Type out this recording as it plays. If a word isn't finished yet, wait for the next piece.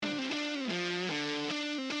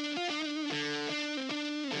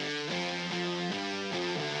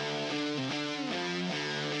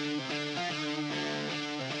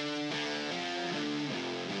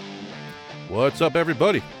What's up,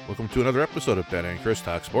 everybody? Welcome to another episode of Ben and Chris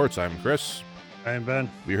Talk Sports. I'm Chris. I'm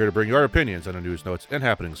Ben. We're here to bring you our opinions on the news, notes, and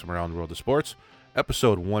happenings from around the world of sports.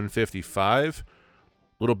 Episode 155. A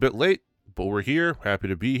little bit late, but we're here. Happy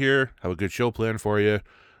to be here. Have a good show planned for you. A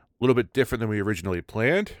little bit different than we originally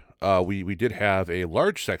planned. We did have a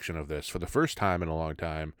large section of this for the first time in a long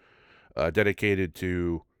time dedicated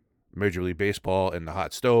to Major League Baseball and the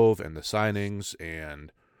hot stove and the signings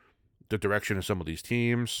and the direction of some of these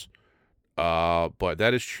teams. But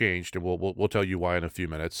that has changed, and we'll tell you why in a few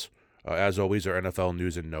minutes. As always, our NFL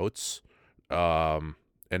news and notes. And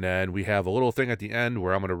then we have a little thing at the end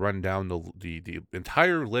where I'm going to run down the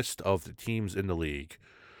entire list of the teams in the league.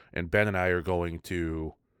 And Ben and I are going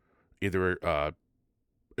to either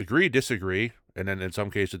agree, disagree, and then in some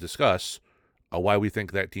cases discuss why we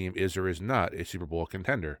think that team is or is not a Super Bowl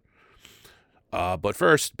contender. But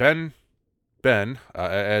first, Ben,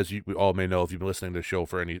 as you all may know if you've been listening to the show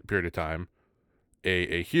for any period of time,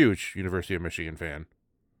 a huge University of Michigan fan.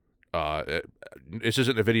 This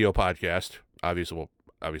isn't a video podcast, obviously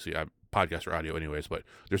I'm podcast or audio anyways, but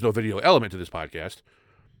there's no video element to this podcast.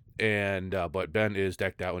 And but Ben is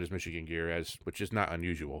decked out in his Michigan gear, which is not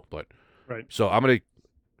unusual. But right. So I'm gonna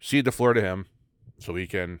cede the floor to him so he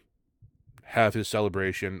can have his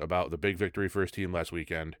celebration about the big victory for his team last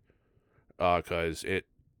weekend. Because it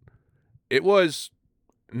was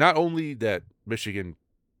not only that Michigan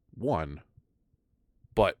won,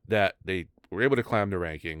 but that they were able to climb the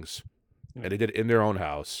rankings, and they did it in their own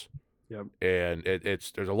house. Yep. And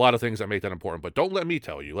there's a lot of things that make that important, but don't let me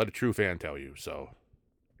tell you. Let a true fan tell you. So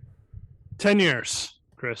 10 years,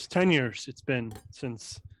 Chris. 10 years it's been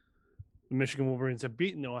since the Michigan Wolverines have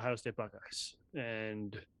beaten the Ohio State Buckeyes.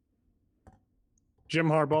 And Jim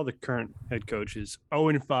Harbaugh, the current head coach, is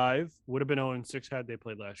 0-5. Would have been 0-6 had they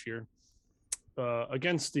played last year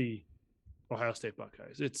against the Ohio State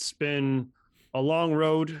Buckeyes. It's been a long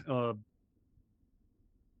road,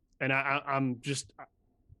 and I'm just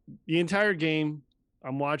the entire game.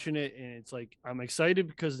 I'm watching it, and it's like I'm excited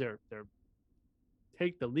because they're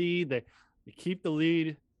take the lead. They keep the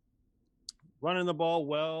lead, running the ball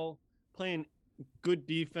well, playing good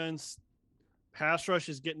defense. Pass rush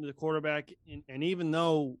is getting to the quarterback, and even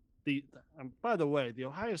though by the way, the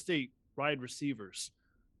Ohio State wide receivers,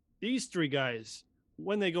 these three guys,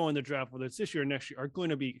 when they go in the draft, whether it's this year or next year, are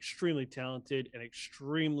going to be extremely talented and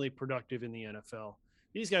extremely productive in the NFL.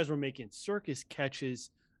 These guys were making circus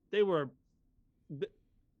catches. They were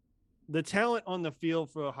the talent on the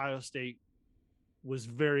field for Ohio State was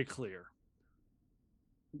very clear.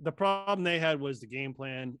 The problem they had was the game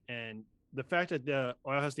plan and the fact that the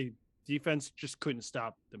Ohio State defense just couldn't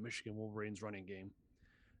stop the Michigan Wolverines running game.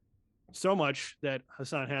 So much that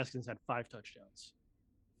Hassan Haskins had 5 touchdowns.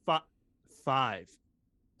 Five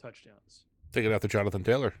touchdowns. Taking after Jonathan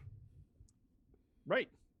Taylor. Right.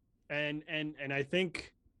 And I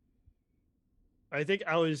think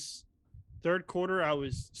I was third quarter, I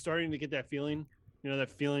was starting to get that feeling,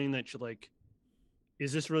 that feeling that you're like,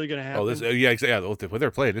 is this really going to happen? Oh, yeah, exactly. When they're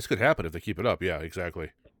playing, this could happen if they keep it up. Yeah, exactly.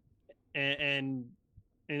 And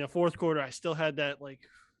in the fourth quarter, I still had that, like,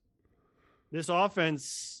 this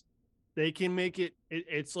offense, they can make it.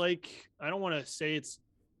 It's like, I don't want to say it's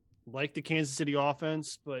like the Kansas City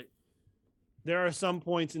offense, but there are some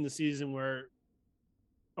points in the season where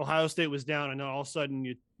Ohio State was down, and then all of a sudden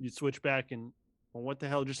you switch back and, well, what the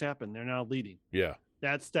hell just happened? They're now leading. Yeah.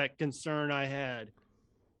 That's that concern I had. It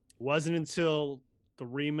wasn't until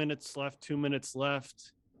 3 minutes left, 2 minutes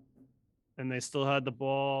left, and they still had the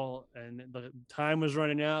ball, and the time was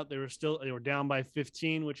running out. They were down by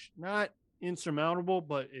 15, which not insurmountable,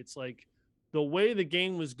 but it's like the way the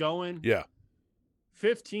game was going. Yeah.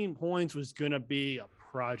 15 points was going to be a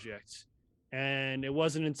project. And it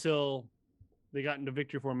wasn't until they got into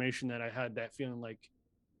victory formation that I had that feeling like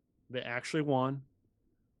they actually won.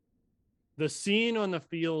 The scene on the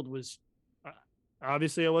field was,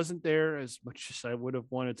 obviously I wasn't there as much as I would have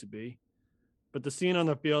wanted to be, but the scene on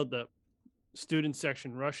the field, the student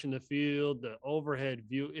section rushing the field, the overhead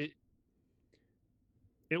view,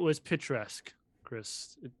 it was picturesque,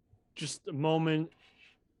 Chris. Just a moment.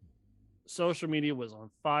 Social media was on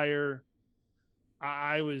fire.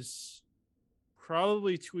 I was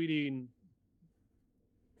probably tweeting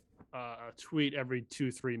a tweet every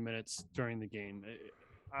 2-3 minutes during the game.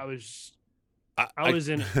 I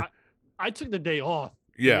took the day off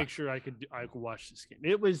to make sure I could watch this game.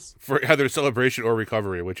 It was for either celebration or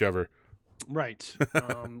recovery, whichever. Right.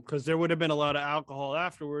 Because there would have been a lot of alcohol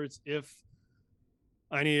afterwards if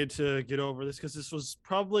I needed to get over this, because this was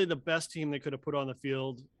probably the best team they could have put on the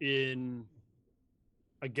field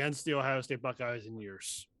against the Ohio State Buckeyes in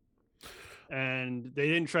years. and they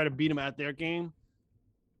didn't try to beat them at their game.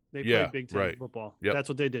 They Yeah, played Big Ten right. football. Yep. That's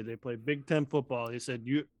what they did. They played Big Ten football. They said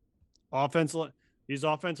these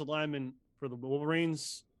offensive linemen for the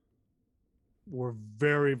Wolverines were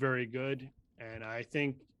very, very good. And I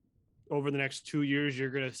think over the next 2 years, you're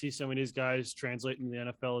going to see some of these guys translate in the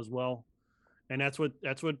NFL as well. And that's what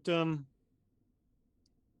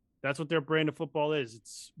their brand of football is.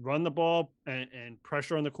 It's run the ball and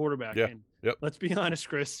pressure on the quarterback. Yeah. And Yep. let's be honest,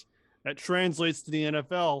 Chris, that translates to the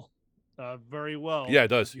NFL very well. Yeah, it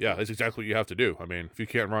does. Yeah, that's exactly what you have to do. I mean, if you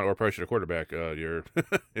can't run or pressure the quarterback, you're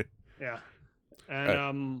yeah.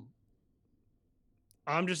 And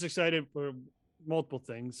I'm just excited for multiple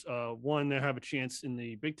things. One, they have a chance in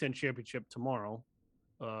the Big Ten championship tomorrow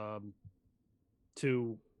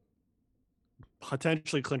to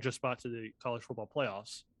potentially clinch a spot to the college football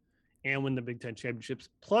playoffs and win the Big Ten championships.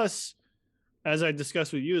 Plus, as I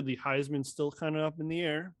discussed with you, the Heisman's still kind of up in the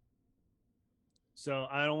air. So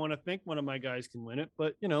I don't want to think one of my guys can win it,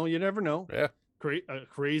 but you never know. Yeah. A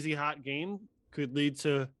crazy hot game could lead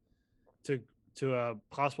to a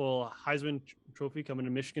possible Heisman Trophy coming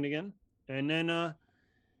to Michigan again. And then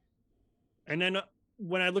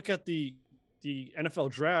when I look at the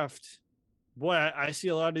NFL draft, boy, I see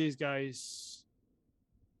a lot of these guys.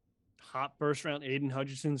 Hot first round. Aiden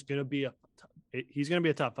Hutchinson's going to be he's going to be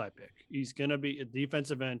a top 5 pick. He's going to be a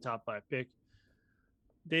defensive end top 5 pick.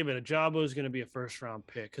 David Ajabo is going to be a first round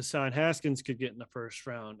pick. Hassan Haskins could get in the first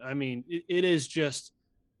round. I mean, it is just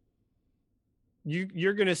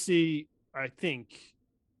you're going to see. I think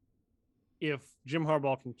if Jim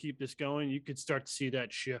Harbaugh can keep this going, you could start to see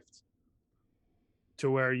that shift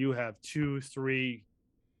to where you have 2-3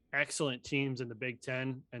 excellent teams in the Big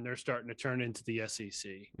Ten, and they're starting to turn into the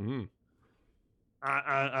SEC. Mm-hmm.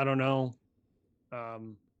 I don't know.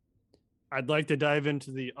 I'd like to dive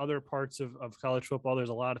into the other parts of college football. There's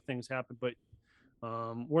a lot of things happen, but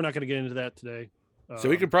we're not going to get into that today. So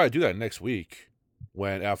we could probably do that next week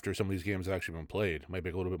when after some of these games have actually been played. Might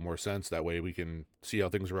make a little bit more sense. That way we can see how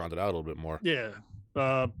things are rounded out a little bit more. Yeah.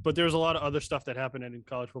 But there's a lot of other stuff that happened in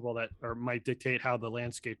college football that might dictate how the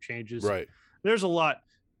landscape changes. Right. There's a lot.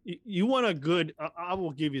 You want a good, I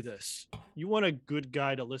will give you this. You want a good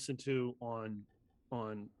guy to listen to on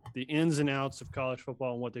the ins and outs of college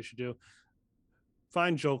football and what they should do.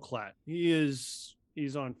 Find Joe Klatt. He's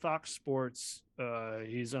on Fox Sports.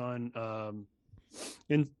 He's on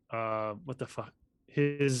what the fuck?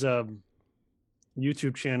 His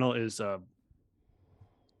YouTube channel is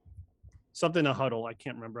something to huddle. I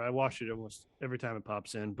can't remember. I watch it almost every time it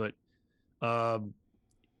pops in, but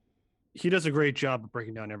he does a great job of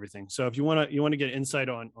breaking down everything. So if you want to get insight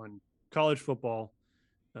on college football,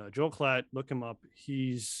 Joe Klatt, look him up.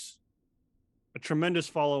 He's a tremendous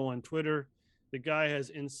follow on Twitter. The guy has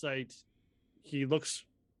insight. He looks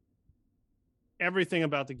everything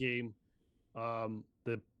about the game,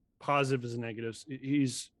 the positives and negatives.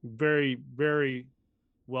 He's very, very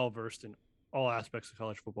well versed in all aspects of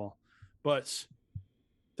college football. But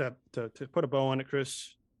to put a bow on it,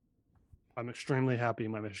 Chris, I'm extremely happy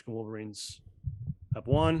my Michigan Wolverines have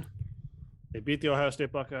won. They beat the Ohio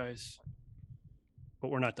State Buckeyes, but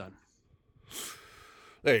we're not done.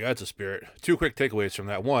 There you go. That's a spirit. 2 quick takeaways from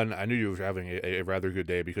that. One, I knew you were having a rather good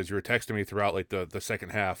day because you were texting me throughout like the second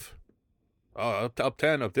half. Up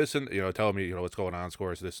 10, up this, and telling me what's going on,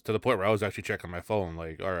 scores this, to the point where I was actually checking my phone.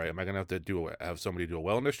 Like, all right, am I gonna have to have somebody do a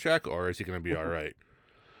wellness check, or is he gonna be all right?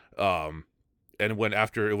 And when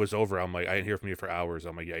after it was over, I'm like, I didn't hear from you for hours.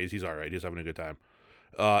 I'm like, yeah, he's all right. He's having a good time.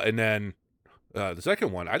 And then the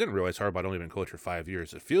second one, I didn't realize Harbaugh only been coach for 5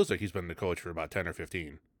 years. It feels like he's been the coach for about 10 or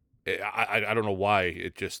 15. I don't know why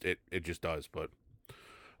it just does, but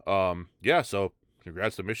yeah. So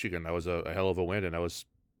congrats to Michigan. That was a hell of a win, and that was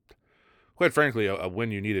quite frankly a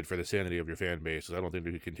win you needed for the sanity of your fan base. I don't think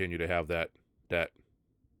we could continue to have that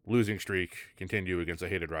losing streak continue against a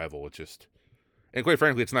hated rival. It's just, and quite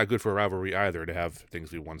frankly, it's not good for a rivalry either to have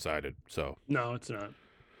things be one-sided. So no, it's not.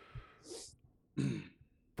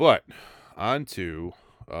 But on to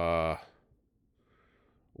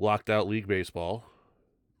locked out league baseball.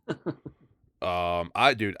 I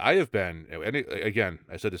have been, again,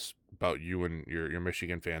 I said this about you and your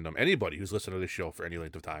Michigan fandom. Anybody who's listened to this show for any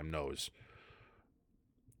length of time knows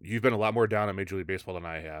you've been a lot more down on Major League Baseball than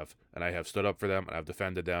I have, and I have stood up for them, and I've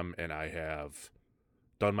defended them, and I have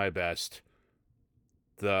done my best.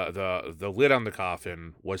 The lid on the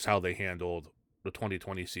coffin was how they handled the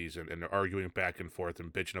 2020 season, and they're arguing back and forth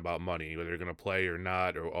and bitching about money, whether they're going to play or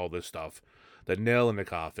not, or all this stuff. The nail in the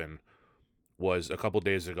coffin was a couple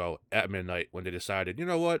days ago at midnight when they decided, you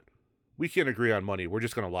know what, we can't agree on money. We're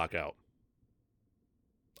just going to lock out.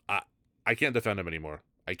 I can't defend them anymore.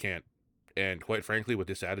 I can't. And quite frankly, with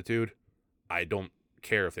this attitude, I don't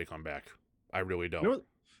care if they come back. I really don't.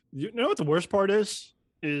 You know what the worst part is?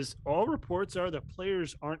 Is all reports are the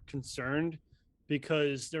players aren't concerned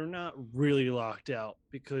because they're not really locked out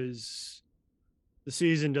because the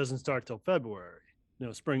season doesn't start till February.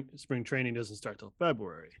 Spring training doesn't start till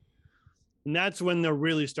February. And that's when they'll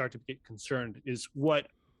really start to get concerned, is what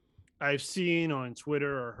I've seen on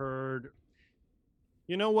Twitter or heard.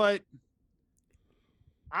 You know what?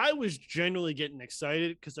 I was genuinely getting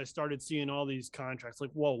excited because I started seeing all these contracts.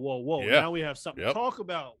 Like, whoa! Yeah. Now we have something to talk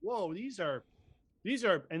about. Whoa, these aren't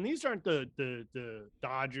the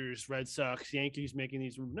Dodgers, Red Sox, Yankees making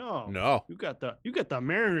these moves. No. You got the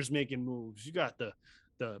Mariners making moves. You got the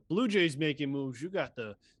Blue Jays making moves. You got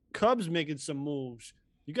the Cubs making some moves.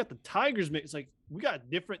 You got the Tigers making. It's like we got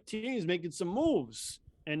different teams making some moves,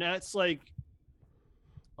 and that's like,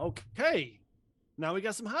 okay, now we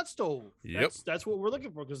got some hot stove. Yep. That's what we're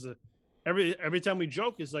looking for, because every time we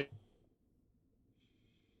joke is like,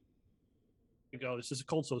 go, this is a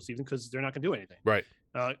cold stove season because they're not going to do anything. Right.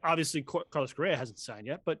 Obviously, Carlos Correa hasn't signed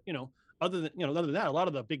yet, but other than that, a lot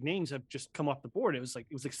of the big names have just come off the board. It was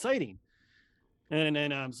exciting,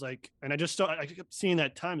 and I was like, and I kept seeing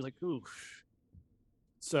that time. I was like, ooh,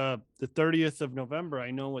 it's the 30th of November.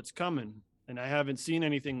 I know what's coming, and I haven't seen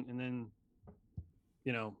anything. And then,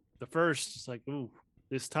 the first, it's like, ooh,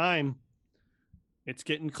 this time, it's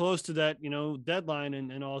getting close to that, deadline,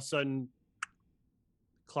 and all of a sudden,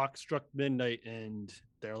 clock struck midnight and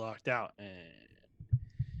they're locked out. And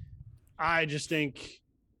I just think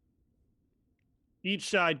each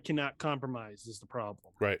side cannot compromise is the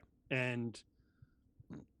problem. Right. And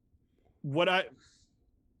let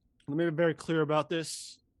me be very clear about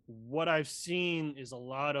this. What I've seen is a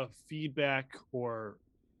lot of feedback or,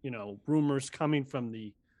 rumors coming from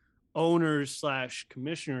the owners /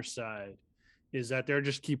 commissioner side, is that they're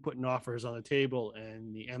just keep putting offers on the table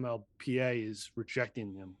and the MLPA is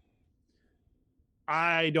rejecting them.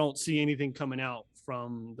 I don't see anything coming out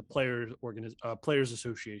from the Players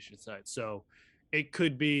Association side. So it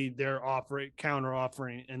could be they're counter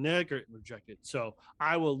offering and they're rejected. So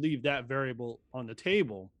I will leave that variable on the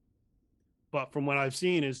table. But from what I've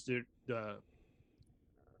seen is the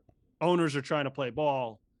owners are trying to play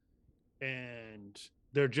ball, and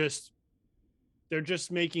they're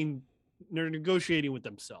negotiating with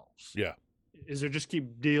themselves. Yeah. Is they just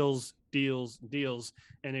keep deals,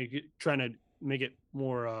 and they're trying to make it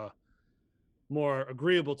more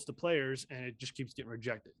agreeable to the players, and it just keeps getting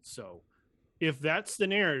rejected. So if that's the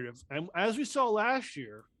narrative, and as we saw last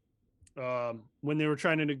year, when they were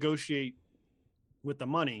trying to negotiate with the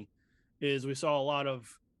money, is we saw a lot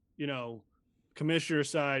of, commissioner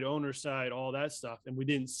side, owner side, all that stuff. And we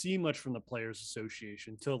didn't see much from the Players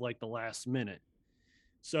Association until like the last minute.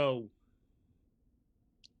 So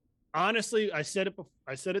honestly, I said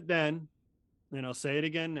it then, and I'll say it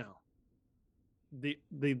again now. The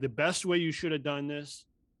best way you should have done this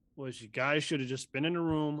was you guys should have just been in a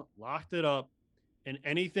room, locked it up, and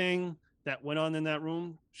anything that went on in that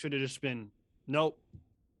room should have just been, nope,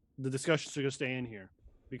 the discussions are going to stay in here.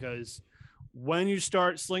 Because when you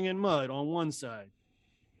start slinging mud on one side,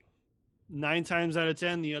 9 times out of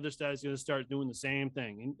 10, the other side is going to start doing the same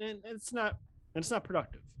thing. And it's not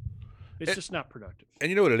productive. It's just not productive. And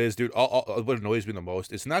you know what it is, dude? What annoys me the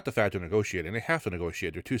most, it's not the fact of negotiating. They have to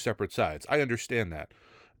negotiate. They're two separate sides. I understand that.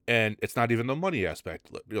 And it's not even the money aspect.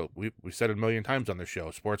 We said it a million times on the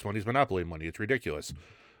show. Sports money is monopoly money. It's ridiculous.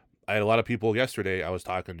 I had a lot of people yesterday I was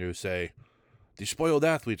talking to say, these spoiled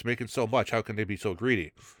athletes making so much, how can they be so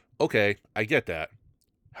greedy? Okay, I get that.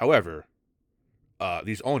 However,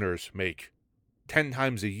 these owners make 10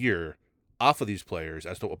 times a year off of these players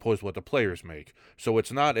as opposed to what the players make. So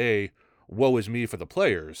it's not a woe is me for the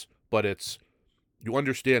players, but it's, you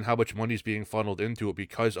understand how much money is being funneled into it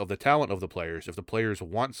because of the talent of the players. If the players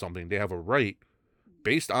want something, they have a right,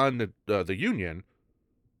 based on the union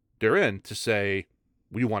they're in, to say,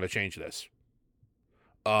 we want to change this.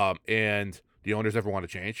 And the owners never want to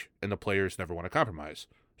change, and the players never want to compromise.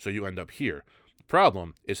 So you end up here. The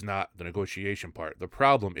problem is not the negotiation part. The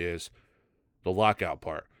problem is the lockout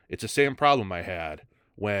part. It's the same problem I had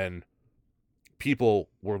when people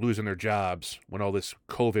were losing their jobs when all this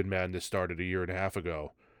COVID madness started a year and a half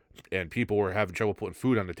ago, and people were having trouble putting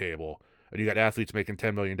food on the table, and you got athletes making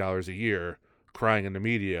 $10 million a year crying in the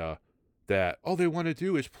media that all they want to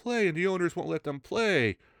do is play and the owners won't let them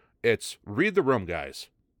play. It's read the room, guys.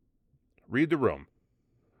 Read the room.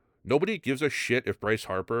 Nobody gives a shit if Bryce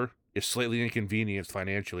Harper is slightly inconvenienced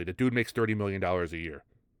financially. The dude makes $30 million a year.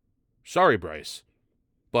 Sorry, Bryce.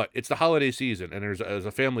 But it's the holiday season, and there's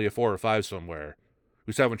a family of 4 or 5 somewhere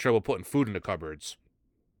who's having trouble putting food in the cupboards.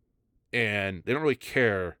 and they don't really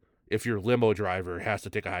care if your limo driver has to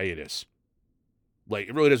take a hiatus. Like,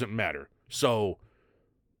 it really doesn't matter. So,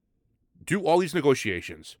 do all these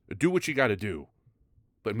negotiations. Do what you got to do.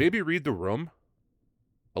 But maybe read the room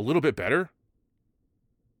a little bit better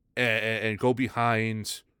and go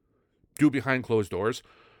behind, do behind closed doors.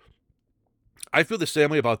 I feel the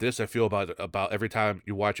same way about this. I feel about every time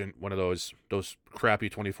you watch one of those crappy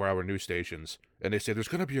 24-hour news stations and they say there's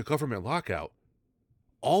going to be a government lockout.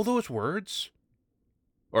 All those words,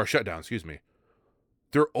 or shutdown, excuse me,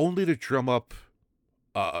 they're only to drum up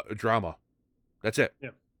drama. That's it. Yeah.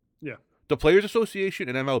 Yeah. The Players Association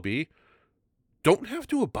and MLB don't have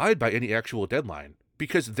to abide by any actual deadline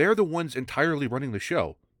because they're the ones entirely running the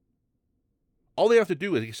show. All they have to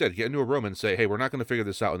do is, like you said, get into a room and say, hey, we're not going to figure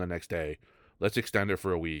this out in the next day. Let's extend it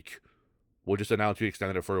for a week. We'll just announce we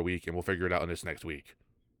extended it for a week and we'll figure it out in this next week.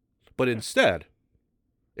 But instead,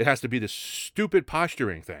 it has to be this stupid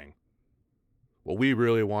posturing thing. Well, we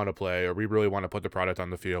really want to play, or we really want to put the product on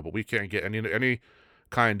the field, but we can't get any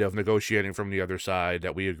kind of negotiating from the other side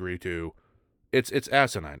that we agree to. It's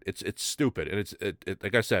asinine. It's stupid, and it's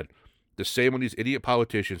like I said, the same with these idiot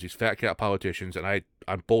politicians, these fat cat politicians, and I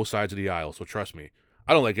on both sides of the aisle. So trust me,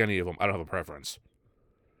 I don't like any of them. I don't have a preference.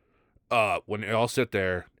 When they all sit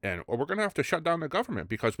there and, we're gonna have to shut down the government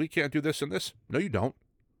because we can't do this and this. No, you don't.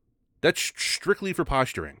 That's strictly for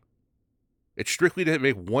posturing. It's strictly to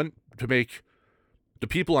make the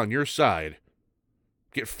people on your side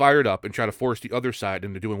get fired up and try to force the other side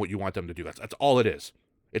into doing what you want them to do. That's all it is.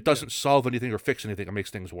 It doesn't solve anything or fix anything. It makes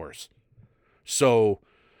things worse. So,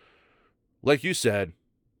 like you said,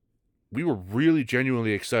 we were really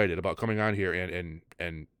genuinely excited about coming on here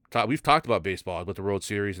and we've talked about baseball with the World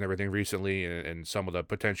Series and everything recently and some of the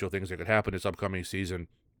potential things that could happen this upcoming season.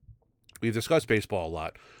 We've discussed baseball a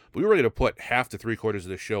lot, but we were ready to put half to 3/4 of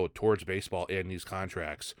the show towards baseball and these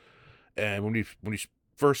contracts. And when we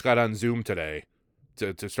first got on Zoom today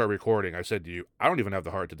to start recording, I said to you, I don't even have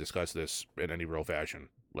the heart to discuss this in any real fashion.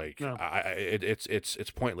 Like, no.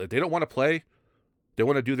 It's pointless. They don't want to play. They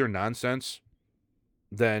want to do their nonsense.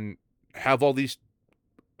 Then have all these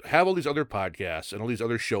other podcasts and all these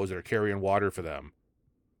other shows that are carrying water for them.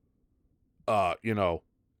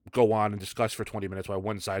 Go on and discuss for 20 minutes why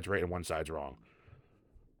one side's right and one side's wrong.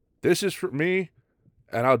 This is for me,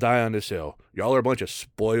 and I'll die on this hill. Y'all are a bunch of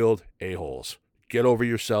spoiled a-holes. Get over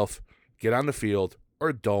yourself. Get on the field,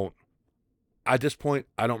 or don't. At this point,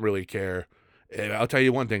 I don't really care. And I'll tell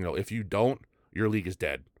you one thing, though. If you don't, your league is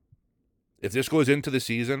dead. If this goes into the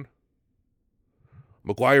season,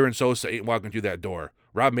 McGuire and Sosa ain't walking through that door.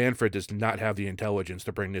 Rob Manfred does not have the intelligence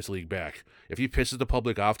to bring this league back. If he pisses the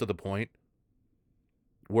public off to the point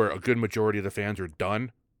where a good majority of the fans are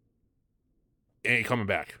done, it ain't coming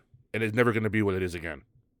back. And it's never going to be what it is again.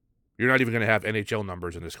 You're not even going to have NHL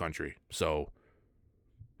numbers in this country. So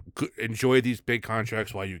enjoy these big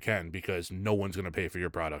contracts while you can, because no one's going to pay for your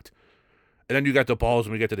product. And then you got the balls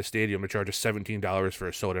when we get to the stadium to charge us $17 for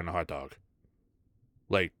a soda and a hot dog.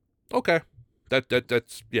 Like, okay.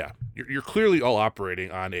 That's yeah. You're clearly all operating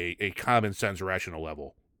on a common sense, rational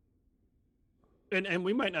level. And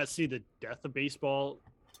we might not see the death of baseball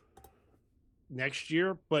next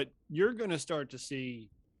year, but you're going to start to see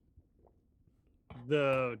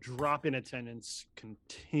the drop in attendance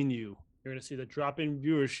continue. You're going to see the drop in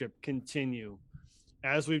viewership continue.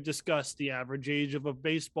 As we've discussed, the average age of a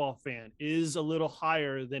baseball fan is a little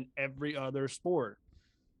higher than every other sport.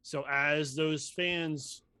 So as those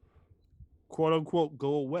fans, quote unquote,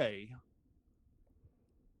 go away,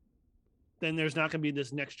 then there's not going to be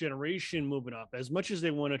this next generation moving up. As much as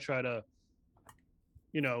they want to try to,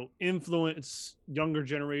 influence younger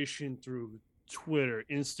generation through Twitter,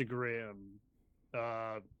 Instagram,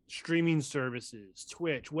 streaming services,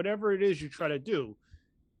 Twitch, whatever it is you try to do,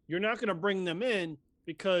 you're not going to bring them in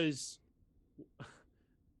because,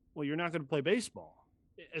 well, you're not going to play baseball,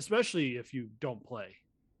 especially if you don't play.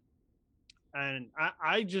 And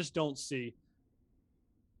I just don't see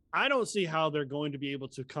how they're going to be able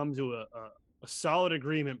to come to a solid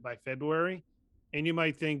agreement by February. And you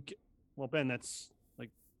might think, well, Ben, that's like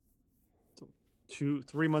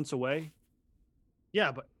 2-3 months away.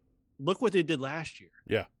 Yeah, but look what they did last year.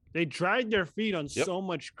 Yeah. They dragged their feet on so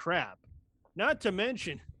much crap. Not to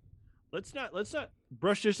mention, let's not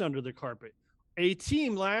brush this under the carpet. A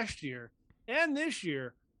team last year and this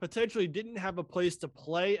year potentially didn't have a place to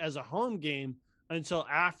play as a home game until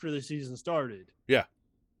after the season started. Yeah.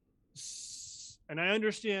 And I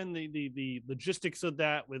understand the logistics of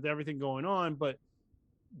that with everything going on, but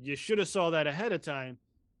you should have saw that ahead of time.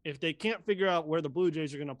 If they can't figure out where the Blue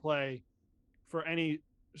Jays are going to play for any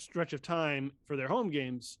stretch of time for their home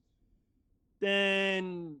games,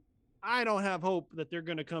 then I don't have hope that they're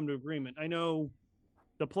going to come to agreement. I know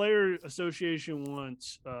the player association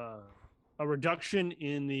wants a reduction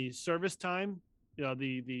in the service time,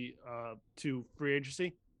 the to free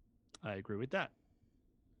agency. I agree with that.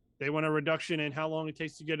 They want a reduction in how long it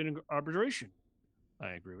takes to get an arbitration.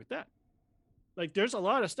 I agree with that. Like, there's a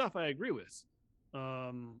lot of stuff I agree with.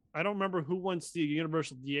 I don't remember who wants the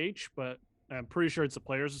universal DH, but I'm pretty sure it's the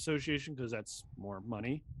Players Association because that's more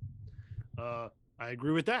money. I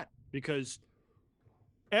agree with that because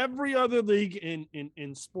every other league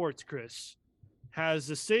in sports, Chris, has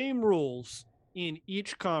the same rules in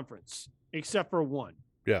each conference except for one.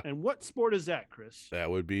 Yeah. And what sport is that, Chris? That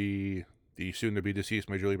would be the soon-to-be deceased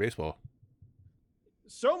Major League Baseball.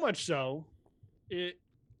 So much so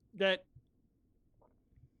that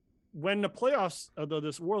when the playoffs, although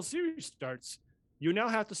this World Series starts, you now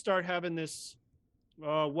have to start having this.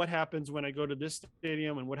 What happens when I go to this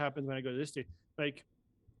stadium, and what happens when I go to this stadium? Like,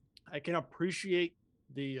 I can appreciate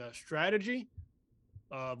the strategy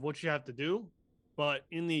of what you have to do, but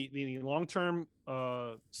in the long-term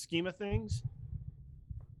scheme of things,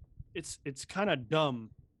 it's kind of dumb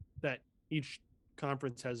that each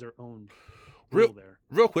conference has their own rule there.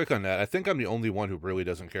 Real quick on that, I think I'm the only one who really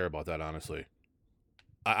doesn't care about that, honestly.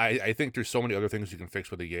 I think there's so many other things you can fix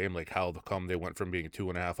with the game, like how they went from being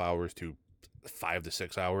 2.5 hours to 5 to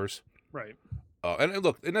 6 hours. Right. And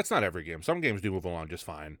look, and that's not every game. Some games do move along just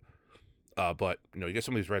fine. But you get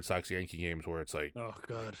some of these Red Sox Yankee games where it's like, oh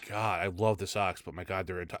god, I love the Sox, but my God,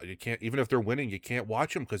 you can't, even if they're winning, you can't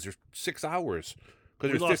watch them because there's 6 hours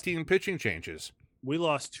because there's 15 pitching changes. We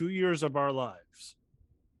lost 2 years of our lives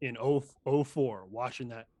in 04 watching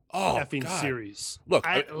that effing series. Look,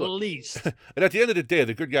 at least. And at the end of the day,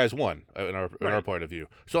 the good guys won in our point of view.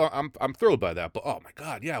 So I'm thrilled by that. But oh my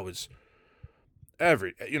God, yeah, it was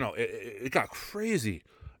it got crazy,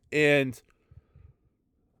 and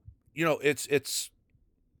it's.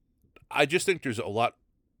 I just think there's a lot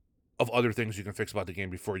of other things you can fix about the game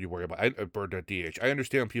before you worry about bird at DH. I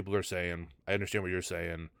understand what people are saying. I understand what you're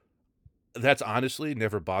saying. That's honestly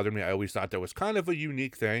never bothered me. I always thought that was kind of a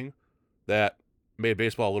unique thing that made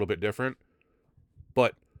baseball a little bit different.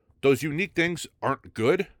 But those unique things aren't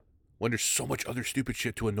good when there's so much other stupid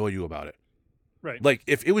shit to annoy you about it. Right. Like,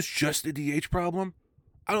 if it was just a DH problem,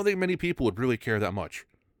 I don't think many people would really care that much.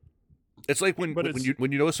 It's like when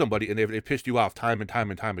you know somebody and they've pissed you off time and time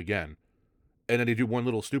and time again, and then they do one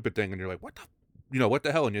little stupid thing and you're like, what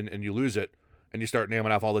the hell? And you lose it, and you start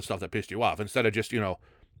naming off all this stuff that pissed you off. Instead of just,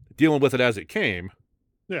 dealing with it as it came,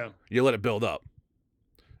 you let it build up.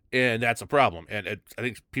 And that's a problem. And I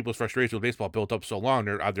think people's frustration with baseball built up so long,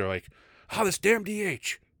 they're like, this damn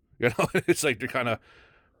DH. It's like they're kind of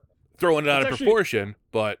throwing it out of proportion,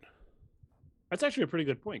 but that's actually a pretty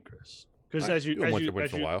good point, Chris. Because as you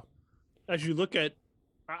look at,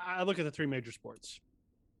 I look at the three major sports,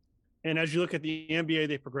 and as you look at the NBA,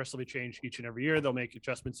 they progressively change each and every year. They'll make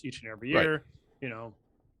adjustments each and every year. Right.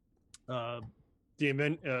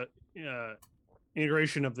 The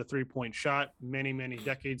integration of the 3-point shot many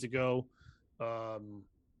decades ago.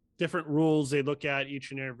 Different rules they look at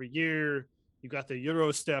each and every year. You got the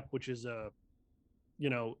Euro step, which is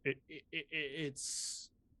it's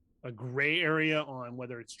a gray area on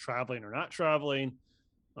whether it's traveling or not traveling.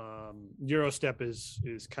 Euro step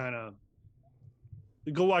is kind of,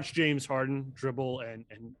 go watch James Harden dribble and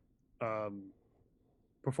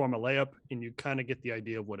perform a layup, and you kind of get the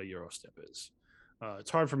idea of what a Euro step is.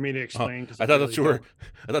 It's hard for me to explain. I thought that's where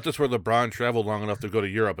LeBron traveled long enough to go to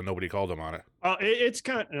Europe and nobody called him on it. It's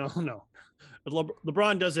kind of no.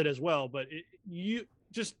 LeBron does it as well, but you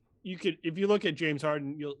could, if you look at James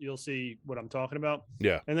Harden, you'll see what I'm talking about.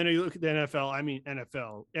 Yeah. And then you look at the NFL. I mean,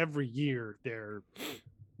 NFL every year they're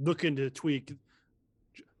looking to tweak.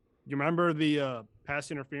 You remember the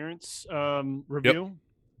pass interference review?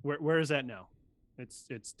 Yep. Where is that now? It's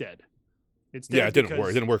dead. It's dead. Yeah, it didn't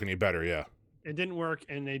work. It didn't work any better. Yeah. It didn't work,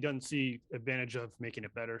 and they didn't see advantage of making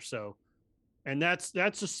it better. So, and that's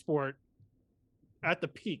a sport at the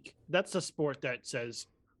peak. That's a sport that says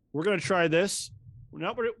we're going to try this. We're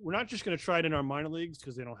not just going to try it in our minor leagues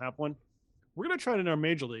because they don't have one. We're going to try it in our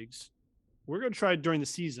major leagues. We're going to try it during the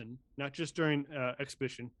season, not just during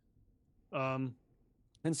exhibition, and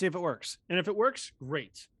see if it works. And if it works,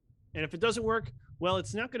 great. And if it doesn't work, well,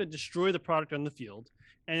 it's not going to destroy the product on the field.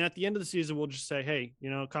 And at the end of the season, we'll just say, hey,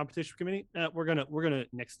 competition committee, we're gonna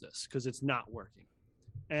nix this because it's not working.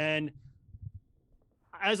 And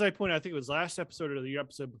as I pointed out, I think it was last episode or the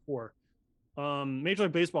episode before, Major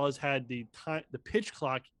League Baseball has had the pitch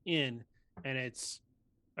clock in, and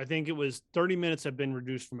I think it was 30 minutes have been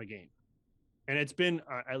reduced from a game, and it's been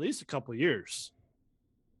at least a couple of years.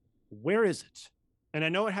 Where is it? And I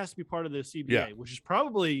know it has to be part of the CBA, Yeah. which is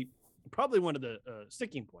probably one of the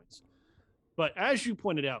sticking points. But as you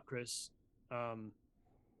pointed out, Chris,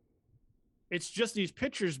 it's just these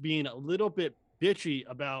pitchers being a little bit bitchy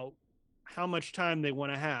about how much time they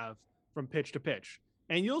want to have from pitch to pitch.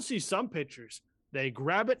 And you'll see some pitchers, they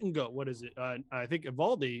grab it and go. What is it? I think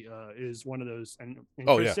Evaldi is one of those. And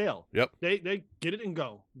Chris Sale. Yep. They get it and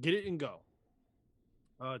go. Get it and go.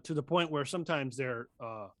 To the point where sometimes they're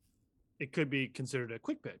it could be considered a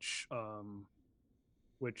quick pitch,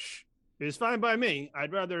 which is fine by me.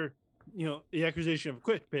 I'd rather, the accusation of a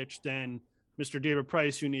quick pitch than Mr. David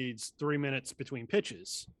Price, who needs 3 minutes between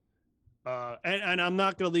pitches. And I'm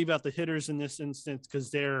not going to leave out the hitters in this instance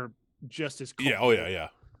because they're just as cold. Yeah. Oh, yeah.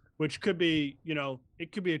 Which could be,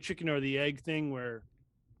 it could be a chicken or the egg thing where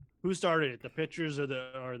who started it, the pitchers or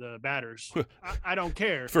the batters? I don't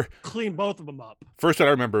care. Clean both of them up. First that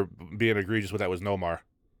I remember being egregious with that was Nomar.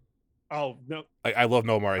 Oh, no. I love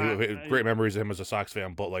Nomar. Great memories of him as a Sox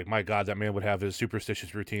fan, but, like, my God, that man would have his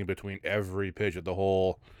superstitious routine between every pitch at the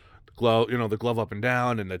whole glove, the glove up and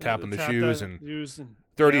down and the tapping the shoes and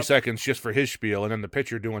 30 seconds just for his spiel, and then the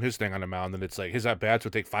pitcher doing his thing on the mound, and it's like his at-bats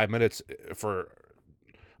would take 5 minutes for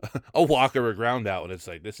a walk or a ground out, and it's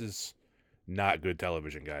like, this is not good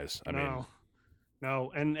television, guys.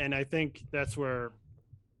 No, and I think that's where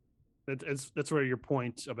your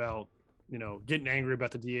point about getting angry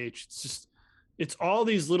about the DH. It's all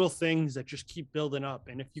these little things that just keep building up,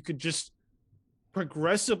 and if you could just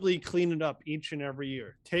progressively clean it up each and every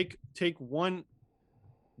year, take one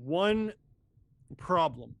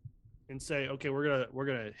problem and say, okay, we're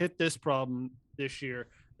gonna hit this problem this year,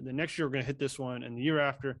 and the next year we're gonna hit this one, and the year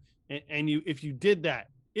after, and if you did that,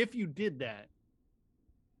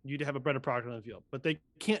 you'd have a better product on the field. But they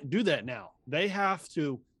can't do that now. They have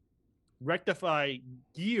to rectify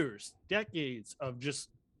years, decades of just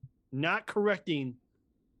not correcting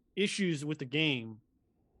issues with the game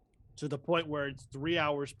to the point where it's 3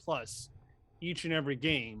 hours plus each and every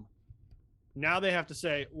game. Now they have to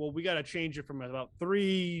say, well, we got to change it from about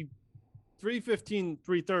 3:15,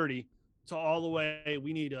 3:30 to all the way.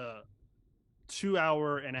 We need a 2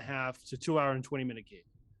 hour and a half to 2 hour and 20-minute game.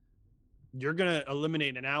 You're going to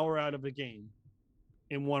eliminate an hour out of a game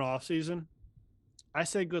in one off season. I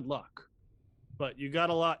say good luck, but you got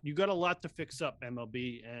a lot to fix up,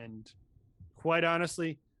 MLB. And quite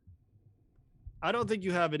honestly, I don't think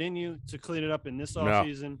you have it in you to clean it up in this off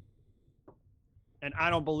season. And I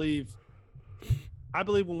believe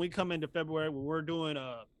when we come into February, when we're doing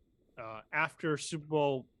after Super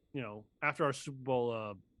Bowl, after our Super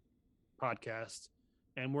Bowl podcast,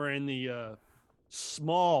 and we're in the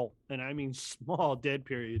small, and I mean small, dead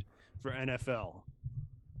period for NFL,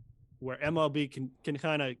 where MLB can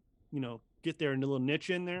kind of get their little niche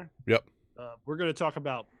in there. Yep. We're going to talk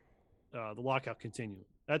about the lockout continuing.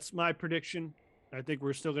 That's my prediction. I think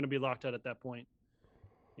we're still going to be locked out at that point,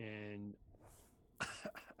 and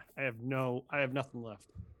I have nothing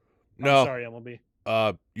left. I'm sorry, MLB.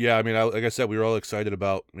 Yeah, I mean, like I said, we were all excited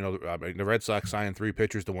about, the Red Sox signed 3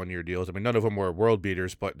 pitchers to 1-year deals. I mean, none of them were world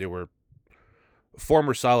beaters, but they were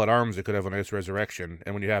former solid arms that could have a nice resurrection.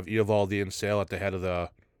 And when you have Eovaldi and Sale at the head of the,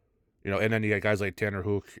 and then you got guys like Tanner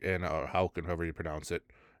Houck and Houck, and however you pronounce it,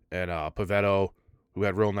 and Pivetta, who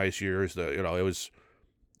had real nice years. This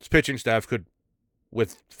pitching staff could,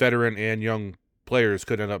 with veteran and young players,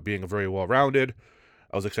 could end up being very well-rounded.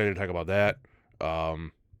 I was excited to talk about that.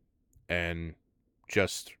 And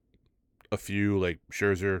just a few, like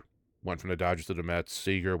Scherzer went from the Dodgers to the Mets.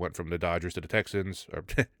 Seager went from the Dodgers to the Texans, or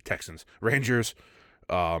Rangers.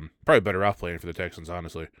 Probably better off playing for the Texans,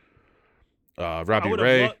 honestly. Robbie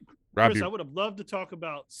Ray. Chris, I would have loved to talk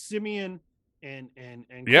about Simeon and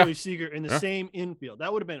Corey Seager in the same infield.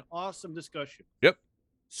 That would have been an awesome discussion. Yep.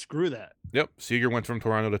 Screw that. Yep. Seager went from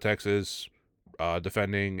Toronto to Texas.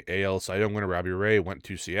 Defending AL Cy Young winner Robbie Ray went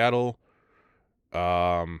to Seattle.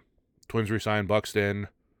 Twins re-signed Buxton.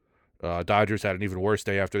 Dodgers had an even worse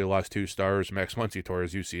day after they lost 2 stars. Max Muncy tore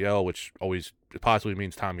his UCL, which always possibly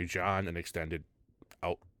means Tommy John, an extended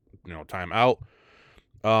time out.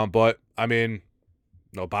 But I mean,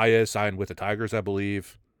 Baez signed with the Tigers, I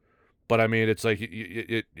believe. But I mean, it's like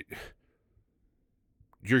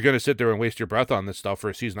you're gonna sit there and waste your breath on this stuff for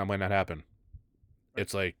a season that might not happen.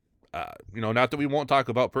 It's like, not that we won't talk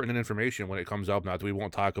about pertinent information when it comes up, not that we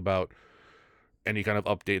won't talk about any kind of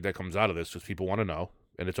update that comes out of this, because people want to know,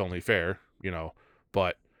 and it's only fair,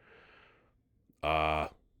 but I'm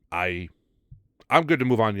good to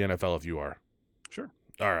move on to the NFL if you are. Sure.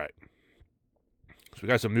 All right. So we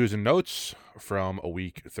got some news and notes from a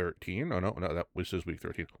week 13. Oh, no, that was week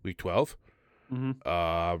 13. Week 12.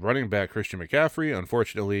 Mm-hmm. Running back Christian McCaffrey,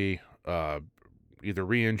 unfortunately, either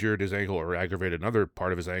re-injured his ankle or aggravated another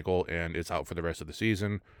part of his ankle, and it's out for the rest of the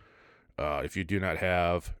season. If you do not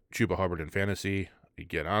have Chuba Hubbard in fantasy, you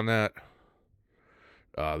get on that.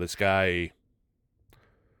 This guy,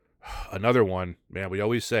 another one, man, we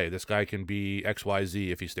always say this guy can be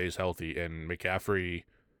XYZ if he stays healthy, and McCaffrey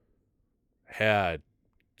had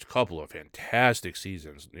a couple of fantastic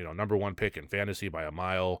seasons, number one pick in fantasy by a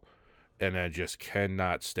mile, and then just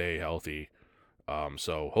cannot stay healthy.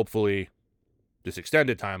 So hopefully this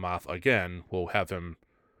extended time off, again, will have him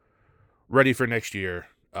ready for next year.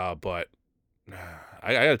 But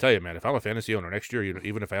I got to tell you, man, if I'm a fantasy owner next year,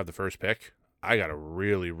 even if I have the first pick, I got to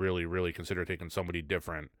really, really, really consider taking somebody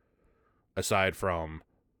different aside from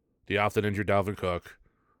the often injured Dalvin Cook,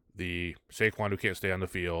 the Saquon who can't stay on the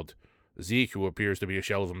field, Zeke who appears to be a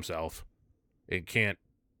shell of himself and can't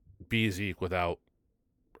be Zeke without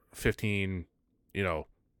 15 yards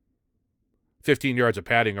of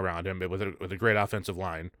padding around him with a great offensive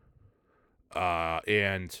line.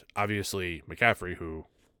 And obviously McCaffrey, who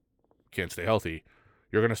can't stay healthy.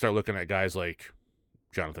 You're going to start looking at guys like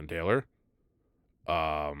Jonathan Taylor,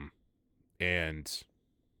 and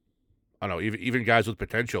I don't know, even guys with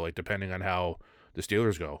potential, like depending on how the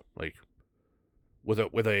Steelers go, like with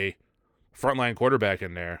a frontline quarterback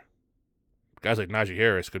in there, guys like Najee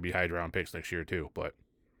Harris could be high round picks next year too. But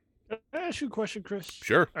can I ask you a question, Chris?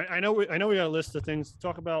 Sure. I know we got a list of things to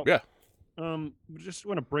talk about. Yeah. Just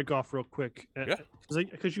want to break off real quick. Yeah.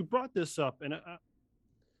 Because you brought this up, and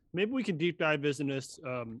maybe we can deep dive into this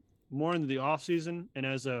more into the off season and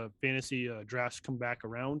as fantasy drafts come back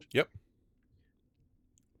around. Yep.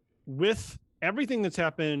 With everything that's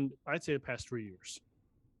happened, I'd say the past 3 years,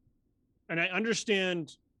 and I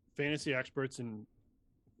understand fantasy experts and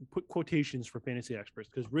put quotations for fantasy experts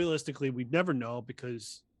because realistically, we'd never know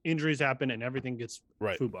because injuries happen and everything gets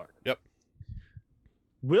foobarred. Yep.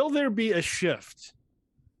 Will there be a shift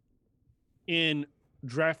in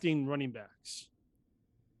drafting running backs?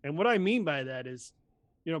 And what I mean by that is,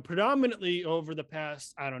 predominantly over the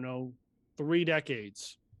past, 3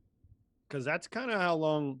 decades, because that's kind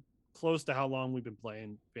of close to how long we've been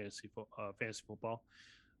playing fantasy football.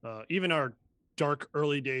 Even our dark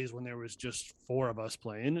early days when there was just 4 of us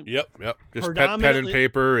playing. Yep. Just pen and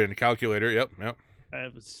paper and calculator. Yep.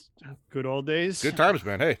 It was good old days. Good times,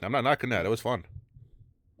 man. Hey, I'm not knocking that. It was fun.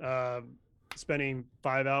 Spending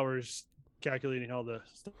 5 hours calculating all the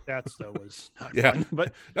stats though was not yeah fun,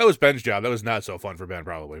 but that was Ben's job. That was not so fun for Ben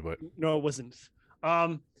probably, but no, it wasn't. What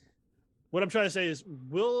I'm trying to say is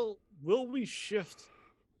will we shift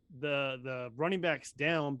the running backs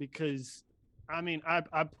down? Because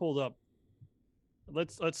I pulled up,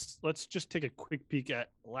 let's just take a quick peek at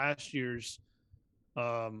last year's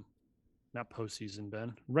not postseason,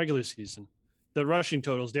 Ben, regular season. The rushing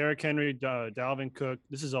totals: Derrick Henry, Dalvin Cook.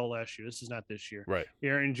 This is all last year. This is not this year. Right.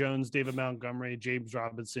 Aaron Jones, David Montgomery, James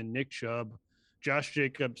Robinson, Nick Chubb, Josh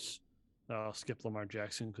Jacobs. I'll skip Lamar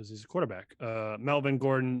Jackson because he's a quarterback. Melvin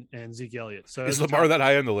Gordon and Zeke Elliott. So is Lamar that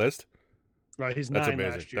high on the list? Right. He's That's 9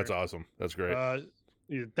 amazing. last year. That's awesome. That's great.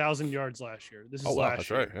 1,000 yards last year. This is wow, last that's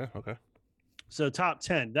year. right. Yeah. Okay. So top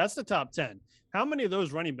 10. That's the top 10. How many of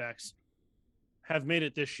those running backs have made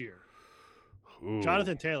it this year? Ooh.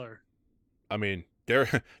 Jonathan Taylor. The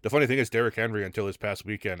funny thing is Derrick Henry until this past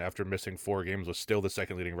weekend, after missing 4 games, was still the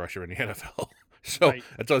second leading rusher in the NFL. So right.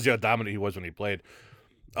 That tells you how dominant he was when he played.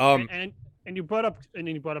 And you brought up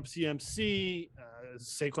CMC,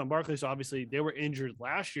 Saquon Barkley. So obviously they were injured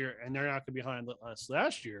last year, and they're not going to be behind us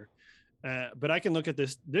last year. But I can look at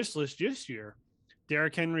this list this year.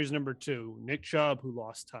 Derrick Henry is number 2. Nick Chubb, who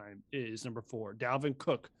lost time, is number 4. Dalvin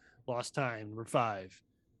Cook lost time, number 5.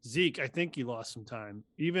 Zeke, I think he lost some time.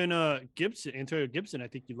 Even Antonio Gibson, I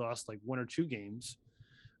think he lost like 1 or 2 games.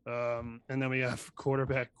 And then we have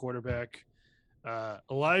quarterback.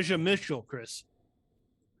 Elijah Mitchell, Chris,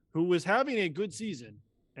 who was having a good season.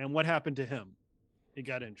 And what happened to him? He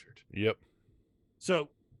got injured. Yep. So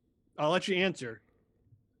I'll let you answer.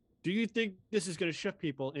 Do you think this is going to shift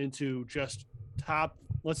people into just top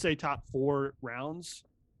 4 rounds,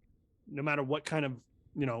 no matter what kind of,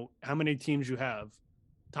 how many teams you have?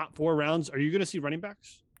 Top 4 rounds. Are you going to see running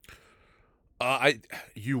backs?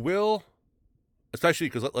 You will, especially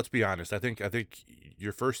because let's be honest. I think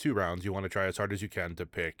your first 2 rounds you want to try as hard as you can to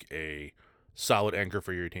pick a solid anchor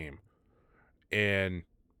for your team, and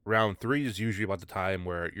round 3 is usually about the time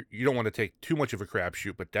where you don't want to take too much of a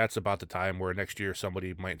crapshoot, but that's about the time where next year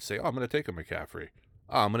somebody might say, "Oh, I'm going to take a McCaffrey.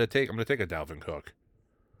 Oh, I'm going to take a Dalvin Cook,"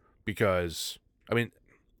 because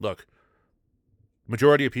look.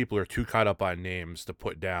 Majority of people are too caught up on names to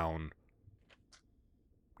put down.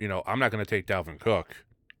 I'm not going to take Dalvin Cook.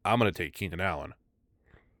 I'm going to take Keenan Allen.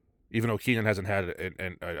 even though Keenan hasn't had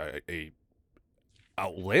a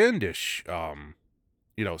outlandish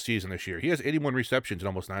season this year. He has 81 receptions and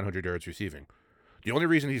almost 900 yards receiving. The only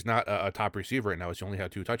reason he's not a top receiver right now is he only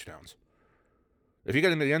had 2 touchdowns. If he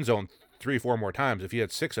got into the end zone 3-4 more times, if he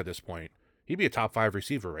had 6 at this point, he'd be a top 5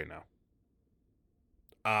 receiver right now.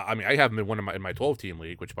 I mean, I have him in my 12-team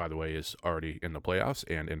league, which, by the way, is already in the playoffs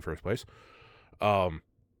and in first place.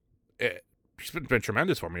 He's been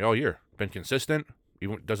tremendous for me all year. Been consistent. He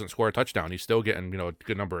doesn't score a touchdown. He's still getting a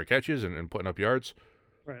good number of catches and putting up yards.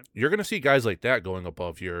 Right. You're going to see guys like that going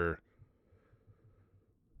above your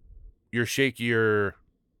shakier,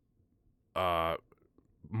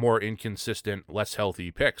 more inconsistent, less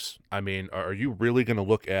healthy picks. I mean, are you really going to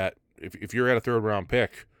look at, if you're at a 3rd round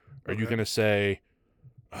pick, are you going to say,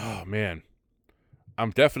 oh man,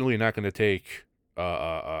 I'm definitely not going to take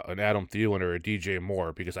an Adam Thielen or a DJ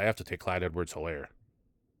Moore because I have to take Clyde Edwards-Helaire?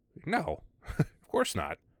 No, of course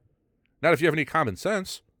not. Not if you have any common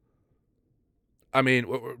sense. I mean,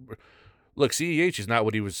 look, CEH is not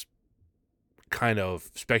what he was kind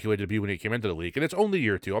of speculated to be when he came into the league, and it's only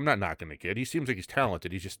year 2. I'm not knocking the kid. He seems like he's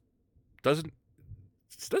talented. He just doesn't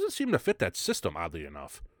seem to fit that system, oddly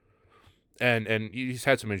enough. And he's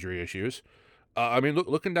had some injury issues. I mean,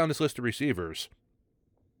 looking down this list of receivers,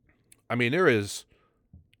 I mean, there is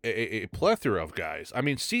a plethora of guys. I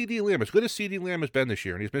mean, CeeDee Lamb, as good as CeeDee Lamb has been this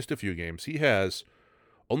year, and he's missed a few games, he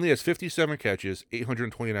only has 57 catches,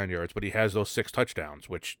 829 yards, but he has those 6 touchdowns,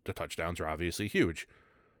 which the touchdowns are obviously huge.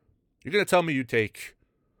 You're going to tell me you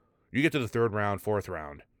get to the 3rd round, 4th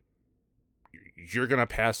round, you're going to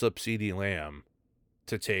pass up CeeDee Lamb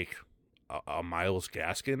to take a Myles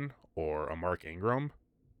Gaskin or a Mark Ingram?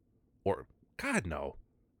 Or, God, no.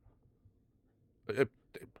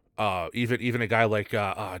 Even a guy like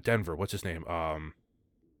Denver, what's his name?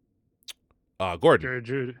 Gordon. Jared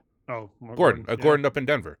Jude. Oh, Gordon. Gordon up in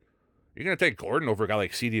Denver. You're going to take Gordon over a guy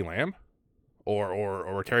like CeeDee Lamb?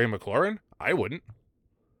 Or Terry McLaurin? I wouldn't.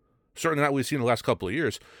 Certainly not what we've seen in the last couple of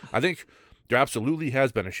years. I think there absolutely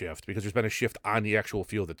has been a shift because there's been a shift on the actual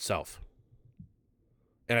field itself.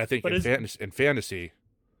 And I think in fantasy,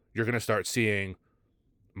 you're going to start seeing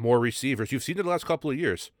more receivers. You've seen it the last couple of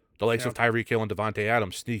years. The likes of Tyreek Hill and Devontae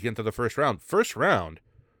Adams sneak into the first round. First round,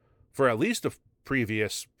 for at least the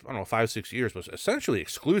previous, 5-6 years, was essentially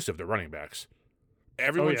exclusive to running backs.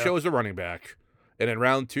 Everyone chose a running back. And in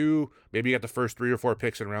round 2, maybe you got the first 3 or 4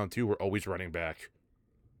 picks in round 2 were always running back.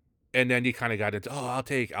 And then you kind of got into, I'll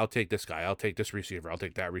take this guy. I'll take this receiver. I'll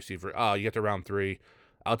take that receiver. Oh, you get to round 3.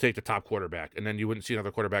 I'll take the top quarterback. And then you wouldn't see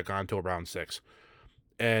another quarterback gone until round 6.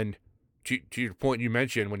 And to your point you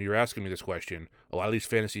mentioned when you were asking me this question, a lot of these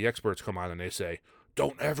fantasy experts come on and they say,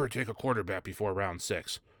 don't ever take a quarterback before round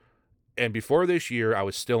 6. And before this year, I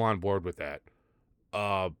was still on board with that.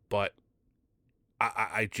 But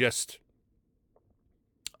I'd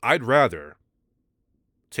rather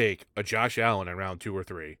take a Josh Allen in round 2 or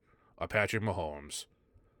 3, a Patrick Mahomes,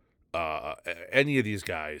 any of these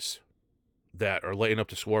guys that are lighting up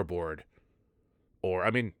the scoreboard. Or,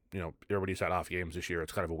 I mean, everybody's had off games this year.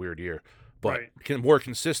 It's kind of a weird year. But can more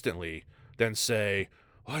consistently than say,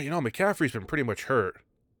 McCaffrey's been pretty much hurt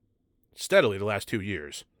steadily the last 2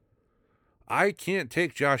 years. I can't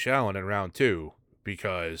take Josh Allen in round 2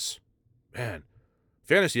 because, man,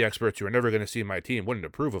 fantasy experts who are never going to see my team wouldn't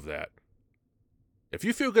approve of that. If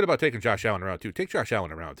you feel good about taking Josh Allen in round 2, take Josh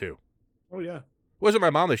Allen in round 2. Oh, yeah. It wasn't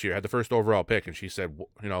my mom this year. I had the first overall pick, and she said,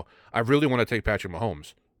 I really want to take Patrick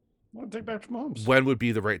Mahomes. I want to take Patrick Mahomes. When would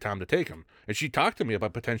be the right time to take him? And she talked to me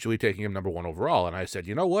about potentially taking him number 1 overall, and I said,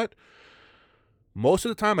 you know what? Most of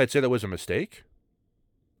the time, I'd say that was a mistake.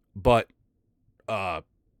 But,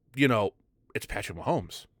 it's Patrick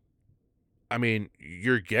Mahomes. I mean,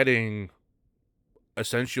 you're getting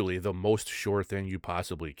essentially the most sure thing you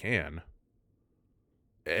possibly can,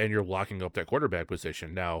 and you're locking up that quarterback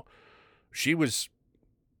position. Now, she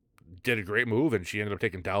did a great move, and she ended up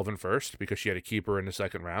taking Dalvin first because she had a keeper in the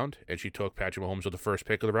 2nd round, and she took Patrick Mahomes with the first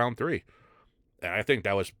pick of the round 3. And I think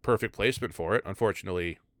that was perfect placement for it.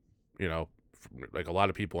 Unfortunately, like a lot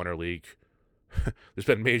of people in our league, there's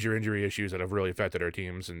been major injury issues that have really affected our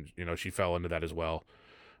teams, and, she fell into that as well.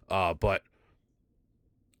 But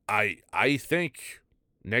I think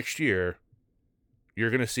next year you're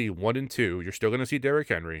going to see 1 and 2. You're still going to see Derrick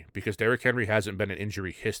Henry because Derrick Henry hasn't been in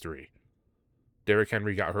injury history. Derrick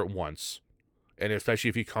Henry got hurt once. And especially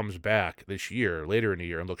if he comes back this year, later in the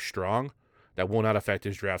year, and looks strong, that will not affect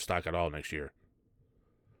his draft stock at all next year.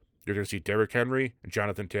 You're going to see Derrick Henry and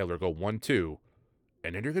Jonathan Taylor go 1-2.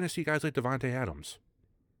 And then you're going to see guys like Devontae Adams.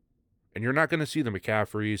 And you're not going to see the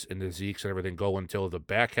McCaffreys and the Zekes and everything go until the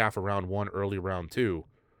back half of round 1, early round 2.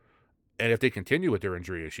 And if they continue with their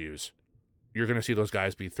injury issues, you're going to see those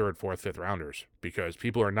guys be third, fourth, fifth rounders because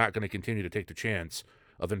people are not going to continue to take the chance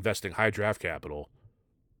of investing high draft capital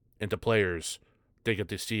into players they get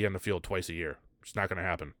to see on the field twice a year. It's not going to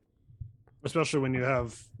happen. Especially when you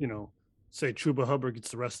have, say Chuba Hubbard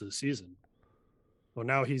gets the rest of the season. Well,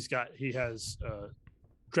 now he has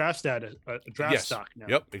draft status, a draft stock now.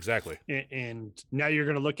 Yep, exactly. And now you're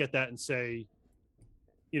going to look at that and say,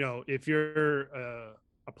 if you're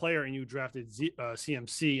a player and you drafted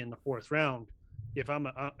CMC in the 4th round, if I'm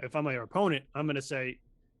your opponent, I'm going to say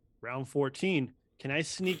round 14, can I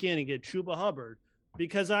sneak in and get Chuba Hubbard?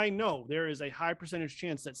 Because I know there is a high percentage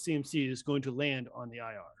chance that CMC is going to land on the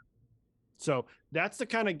IR. So that's the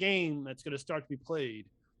kind of game that's going to start to be played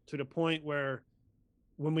to the point where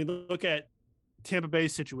when we look at Tampa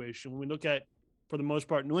Bay's situation, when we look at, for the most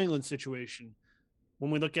part, New England's situation, when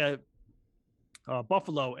we look at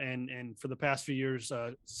Buffalo and for the past few years,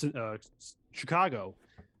 Chicago,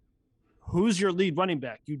 who's your lead running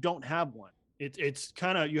back? You don't have one. It's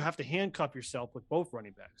kind of, you have to handcuff yourself with both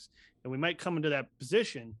running backs. And we might come into that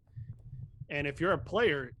position. And if you're a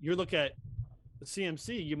player, you look at the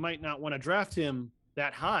CMC, you might not want to draft him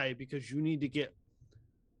that high because you need to get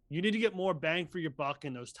more bang for your buck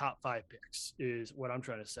in those top 5 picks is what I'm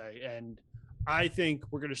trying to say. And I think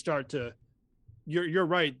we're going to start to, you're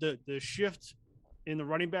right. The shift in the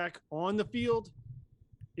running back on the field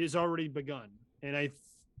is already begun. And I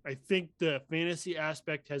think the fantasy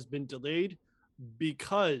aspect has been delayed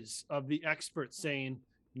because of the experts saying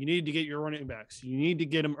you need to get your running backs. You need to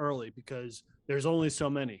get them early because there's only so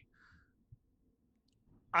many.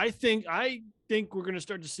 I think we're going to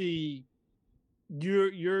start to see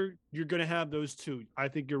you're going to have those 2. I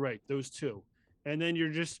think you're right. Those 2. And then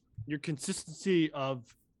your consistency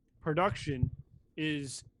of production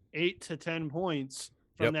is 8 to 10 points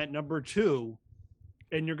from that number 2.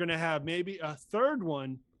 And you're going to have maybe a third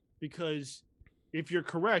one because if you're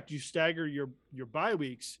correct, you stagger your bye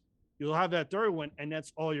weeks, you'll have that third one. And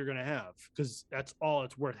that's all you're going to have because that's all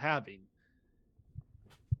it's worth having.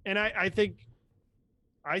 And I think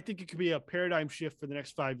it could be a paradigm shift for the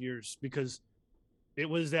next 5 years because it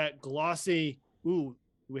was that glossy,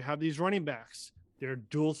 we have these running backs. They're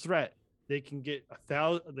dual threat. They can get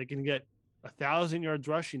 1,000 yards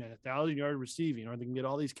rushing and 1,000 yard receiving, or they can get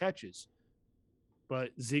all these catches.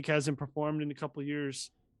 But Zeke hasn't performed in a couple of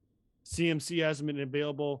years. CMC hasn't been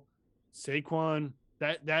available. Saquon,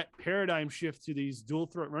 that paradigm shift to these dual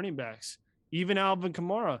threat running backs. Even Alvin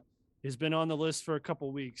Kamara has been on the list for a couple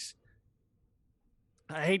of weeks.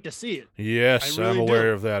 I hate to see it. Yes, really I'm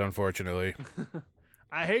aware of that, unfortunately.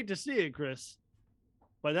 I hate to see it, Chris.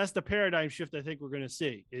 But that's the paradigm shift I think we're going to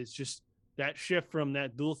see. It's just that shift from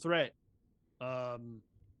that dual threat. And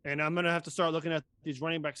I'm going to have to start looking at these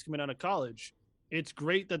running backs coming out of college. It's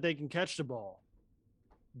great that they can catch the ball,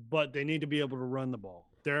 but they need to be able to run the ball.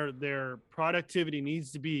 Their productivity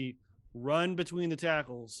needs to be run between the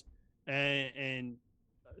tackles and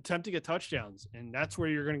attempt to get touchdowns. And that's where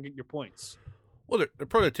you're going to get your points. Well, their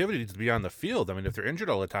productivity needs to be on the field. I mean, if they're injured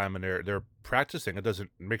all the time and they're practicing, it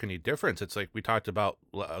doesn't make any difference. It's like we talked about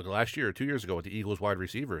last year or 2 years ago with the Eagles wide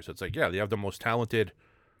receivers. It's like, yeah, they have the most talented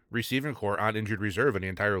receiving core on injured reserve in the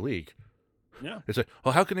entire league. Yeah. It's like,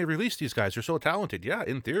 well, how can they release these guys? They're so talented. Yeah,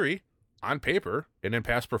 in theory, on paper, and in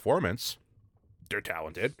past performance, they're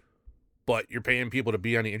talented. But you're paying people to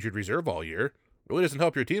be on the injured reserve all year. It really doesn't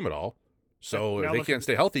help your team at all. So if they can't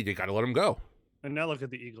stay healthy, you got to let them go. And now look at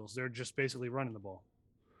the Eagles. They're just basically running the ball.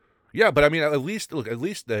 Yeah, but I mean, at least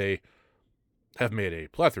they have made a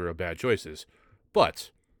plethora of bad choices. But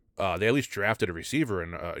they at least drafted a receiver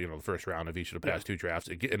in the first round of each of the past 2 drafts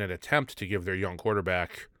in an attempt to give their young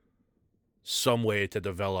quarterback some way to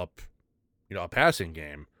develop, a passing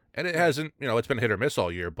game. And it hasn't, it's been hit or miss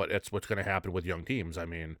all year, but it's what's going to happen with young teams. I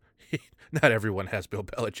mean, not everyone has Bill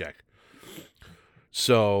Belichick.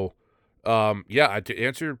 So, to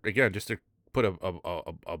answer, again, just to put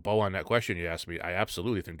a bow on that question you asked me, I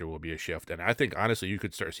absolutely think there will be a shift. And I think, honestly, you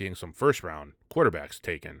could start seeing some first-round quarterbacks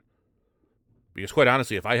taken. Because, quite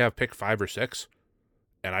honestly, if I have pick 5 or 6,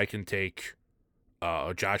 and I can take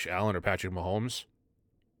Josh Allen or Patrick Mahomes,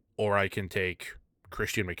 or I can take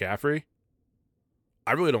Christian McCaffrey,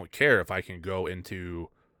 I really don't care if I can go into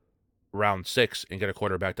round 6 and get a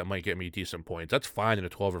quarterback that might get me decent points. That's fine in a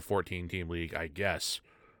 12 or 14 team league, I guess.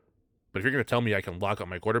 But if you're going to tell me I can lock up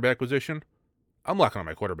my quarterback position, I'm locking on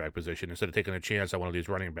my quarterback position instead of taking a chance on one of these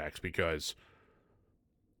running backs, because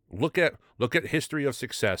look at history of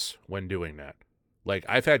success when doing that. Like,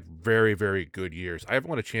 I've had very, very good years. I haven't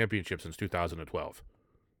won a championship since 2012.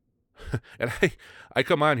 And I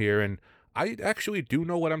come on here and I actually do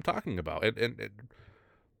know what I'm talking about. And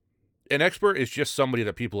An expert is just somebody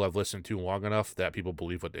that people have listened to long enough that people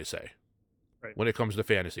believe what they say. Right. When it comes to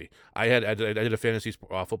fantasy, I did a fantasy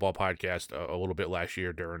football podcast a little bit last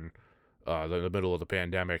year during the middle of the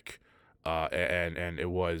pandemic, and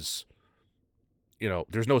it was,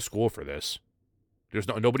 there's no school for this.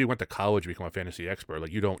 Nobody went to college to become a fantasy expert.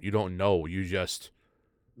 Like you don't know. You just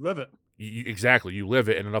Live it. Exactly. You live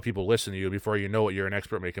it, and enough people listen to you before you know it. You're an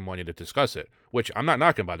expert making money to discuss it, which I'm not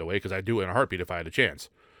knocking, by the way, because I do it in a heartbeat if I had a chance.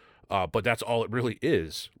 But that's all it really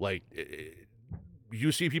is. Like,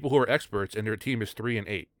 you see people who are experts, and their team is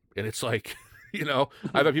 3-8, and it's like,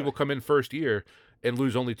 I've had people come in first year and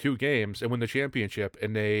lose only 2 games and win the championship,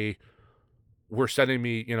 and they were sending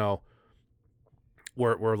me,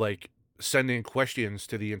 were like sending questions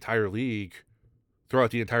to the entire league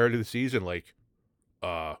throughout the entirety of the season, like,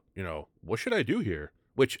 what should I do here?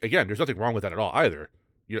 Which, again, there's nothing wrong with that at all either.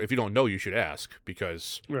 If you don't know, you should ask,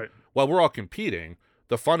 because while we're all competing,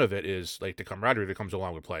 the fun of it is like the camaraderie that comes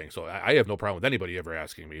along with playing. So I have no problem with anybody ever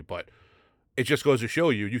asking me, but it just goes to show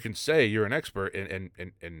you can say you're an expert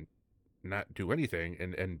and not do anything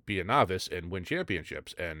and be a novice and win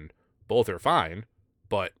championships, and both are fine,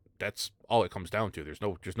 but that's all it comes down to.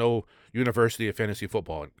 There's no University of Fantasy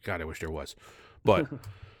Football. God, I wish there was, but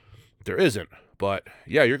there isn't. But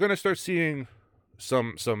yeah, you're going to start seeing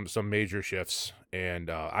some major shifts, and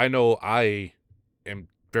I know I am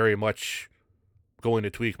very much going to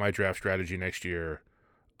tweak my draft strategy next year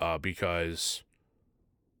because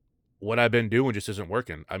what I've been doing just isn't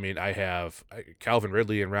working. I mean, I have Calvin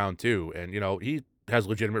Ridley in round 2, and he has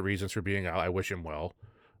legitimate reasons for being out. I wish him well,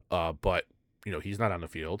 but he's not on the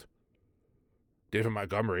field. David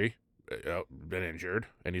Montgomery been injured,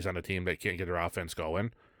 and he's on a team that can't get their offense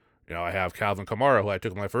going. I have Calvin Kamara, who I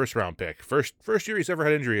took my first round pick. First year he's ever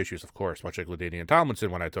had injury issues, of course, much like LaDainian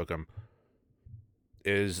Tomlinson when I took him,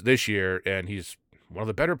 is this year, and he's one of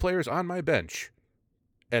the better players on my bench.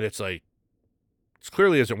 And it's like, it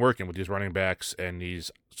clearly isn't working with these running backs and these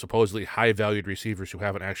supposedly high-valued receivers who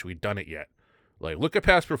haven't actually done it yet. Like, look at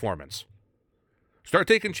past performance. Start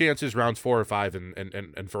taking chances rounds 4 or 5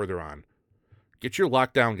 and further on. Get your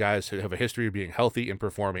lockdown guys who have a history of being healthy and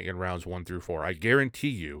performing in rounds 1 through 4. I guarantee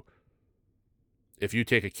you, if you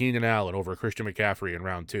take a Keenan Allen over a Christian McCaffrey in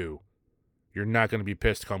round 2, you're not going to be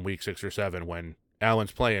pissed come week 6 or 7 when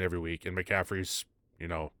Allen's playing every week and McCaffrey's,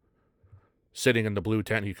 sitting in the blue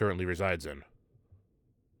tent he currently resides in.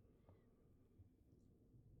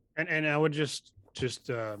 And I would just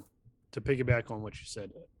to piggyback on what you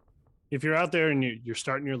said, if you're out there and you're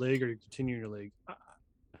starting your league or you're continuing your league,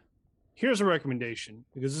 here's a recommendation,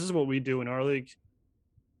 because this is what we do in our league.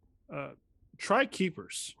 Try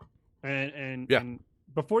keepers, and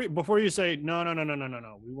before you say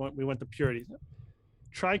no, we want the purity.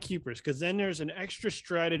 Try keepers, because then there's an extra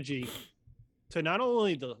strategy to not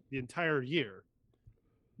only the entire year,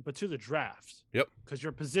 but to the draft. Yep. Because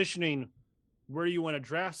you're positioning where you want to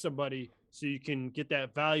draft somebody so you can get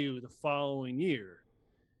that value the following year,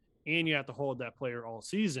 and you have to hold that player all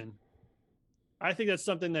season. I think that's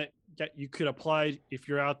something that you could apply if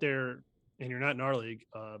you're out there and you're not in our league.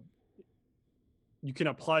 You can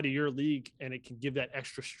apply to your league, and it can give that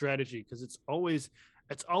extra strategy, because it's always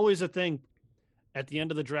a thing. At the end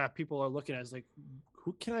of the draft, people are looking at it as like,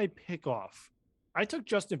 who can I pick off? I took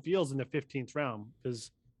Justin Fields in the 15th round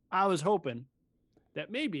because I was hoping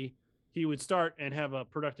that maybe he would start and have a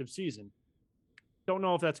productive season. Don't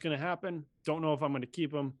know if that's going to happen. Don't know if I'm going to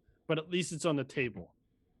keep him, but at least it's on the table.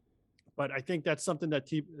 But I think that's something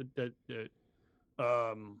that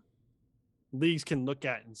leagues can look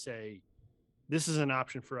at and say, this is an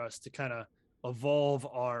option for us to kind of evolve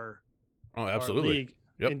our league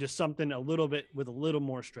into something a little bit with a little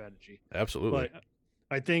more strategy. Absolutely. But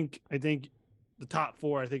I think the top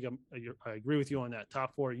 4, I agree with you on that.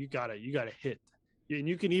 Top 4, you gotta hit, and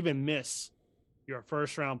you can even miss your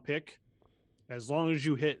first round pick as long as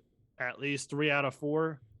you hit at least 3 out of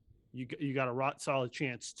 4. You got a rock solid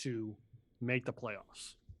chance to make the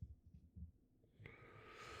playoffs.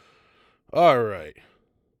 All right.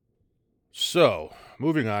 So,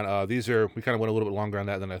 moving on. We kind of went a little bit longer on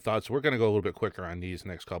that than I thought, so we're going to go a little bit quicker on these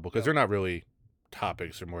next couple, because they're not really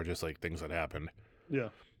topics. They're more just like things that happened. Yeah.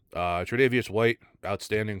 Tre'Davious White,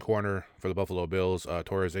 outstanding corner for the Buffalo Bills.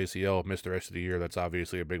 Tore his ACL, missed the rest of the year. That's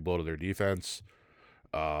obviously a big blow to their defense.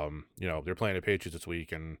 They're playing the Patriots this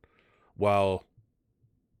week, and while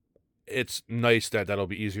it's nice that that'll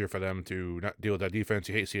be easier for them to not deal with that defense,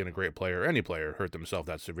 you hate seeing a great player, any player, hurt themselves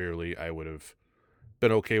that severely. I would have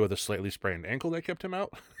been okay with a slightly sprained ankle that kept him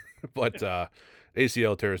out, but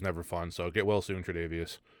ACL tear is never fun, so get well soon,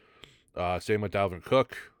 Tre'Davious. Same with Dalvin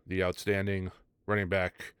Cook, the outstanding running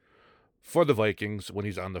back for the Vikings when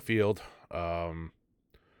he's on the field. Tore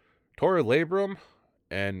labrum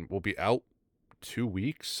and will be out 2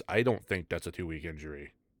 weeks. I don't think that's a 2-week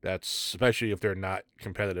injury. That's especially if they're not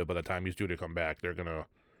competitive by the time he's due to come back. They're gonna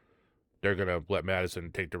let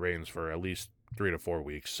Madison take the reins for at least 3 to 4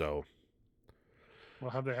 weeks. So,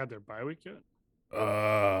 Well, have they had their bye week yet?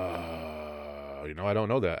 I don't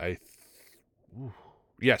know that.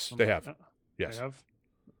 Yes, they have. Yes, They have.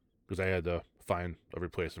 because I had to find a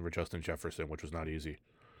replacement for Justin Jefferson, which was not easy.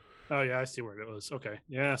 Oh yeah, I see where it was. Okay,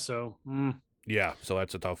 yeah. So Yeah, so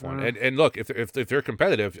that's a tough one. And look, if they're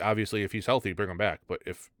competitive, obviously, if he's healthy, bring him back. But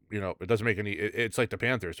if it doesn't make any. It's like the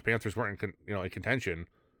Panthers. The Panthers weren't in contention,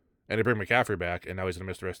 and they bring McCaffrey back, and now he's gonna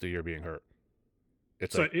miss the rest of the year being hurt.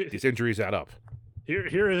 It's So like these injuries add up.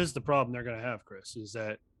 here is the problem they're going to have, Chris, is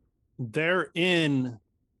that they're in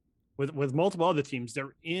with multiple other teams.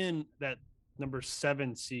 They're in that number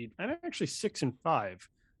 7 seed and actually 6 and 5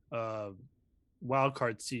 wild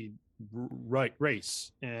card seed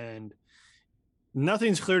race, and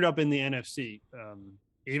nothing's cleared up in the NFC.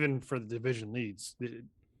 Even for the division leads,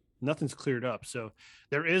 nothing's cleared up. So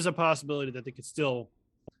there is a possibility that they could still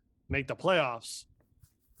make the playoffs.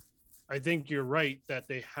 I think you're right that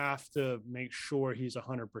they have to make sure he's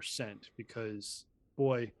 100%, because,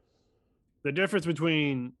 boy, the difference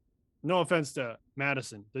between, no offense to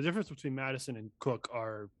Madison, the difference between Madison and Cook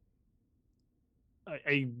are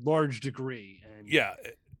a large degree. And Yeah,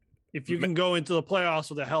 if you can go into the playoffs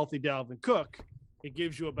with a healthy Dalvin Cook, it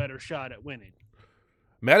gives you a better shot at winning.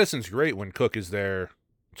 Madison's great when Cook is there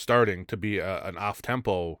starting to be an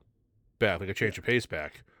off-tempo back, like a change of pace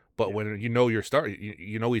back. But when you're starting,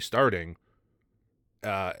 he's starting,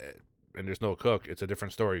 and there's no Cook, it's a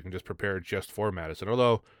different story. You can just prepare just for Madison.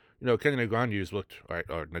 Although, Kenny Nagwanyu's looked,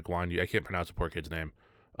 or Nagwanyu, I can't pronounce the poor kid's name.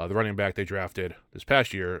 The running back they drafted this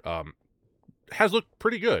past year has looked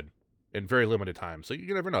pretty good in very limited time. So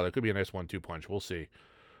you never know. That could be a nice 1-2 punch. We'll see.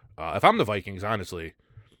 If I'm the Vikings, honestly,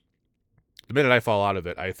 the minute I fall out of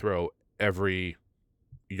it, I throw every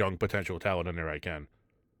young potential talent in there I can.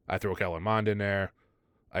 I throw Kellen Mond in there.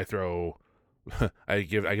 I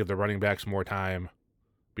give the running backs more time,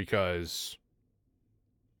 because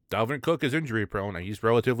Dalvin Cook is injury prone, and he's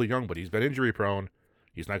relatively young, but he's been injury prone.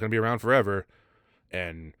 He's not going to be around forever,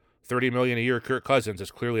 and $30 million a year Kirk Cousins is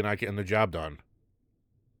clearly not getting the job done.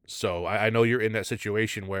 So I know you're in that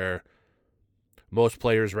situation where most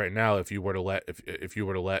players right now, if you were to let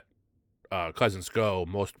Cousins go,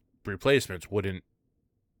 most replacements wouldn't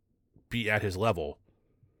be at his level.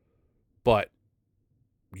 But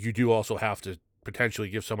you do also have to potentially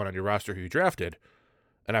give someone on your roster who you drafted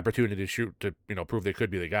an opportunity to prove they could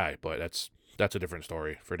be the guy. But that's a different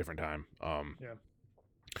story for a different time.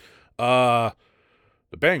 The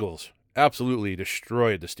Bengals absolutely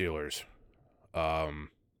destroyed the Steelers.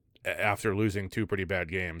 After losing 2 pretty bad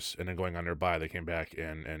games and then going on their bye, they came back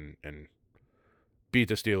and beat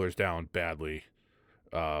the Steelers down badly.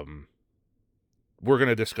 We're going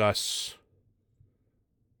to discuss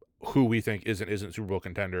who we think isn't Super Bowl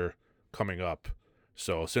contender coming up.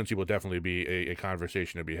 So Cincy will definitely be a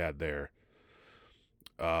conversation to be had there.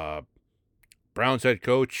 Browns head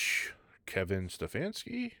coach Kevin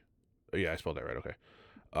Stefanski. Oh, yeah, I spelled that right. Okay.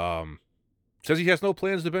 Says he has no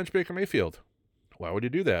plans to bench Baker Mayfield. Why would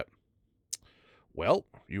you do that? Well,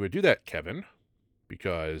 you would do that, Kevin,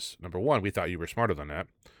 because, number one, we thought you were smarter than that.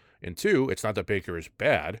 And 2, it's not that Baker is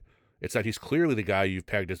bad. It's that he's clearly the guy you've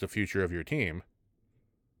pegged as the future of your team.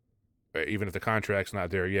 Even if the contract's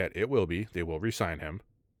not there yet, it will be. They will re-sign him.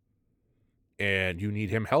 And you need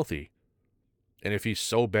him healthy. And if he's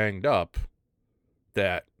so banged up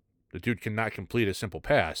that the dude cannot complete a simple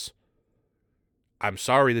pass, I'm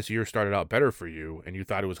sorry this year started out better for you and you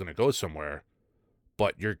thought it was going to go somewhere,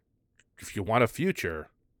 but if you want a future,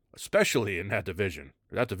 especially in that division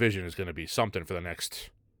is going to be something for the next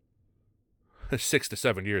 6 to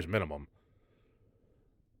 7 years minimum.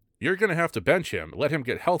 You're going to have to bench him, let him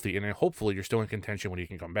get healthy, and then hopefully you're still in contention when he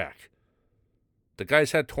can come back. The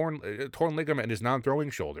guy's had torn ligament in his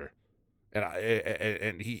non-throwing shoulder,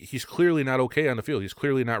 and he's clearly not okay on the field. He's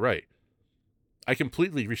clearly not right. I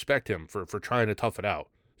completely respect him for trying to tough it out.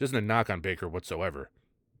 This isn't a knock on Baker whatsoever.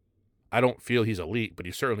 I don't feel he's elite, but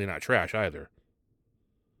he's certainly not trash either.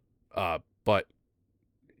 But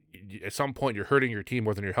at some point, you're hurting your team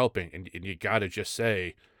more than you're helping, and you got to just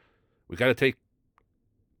say, we got to take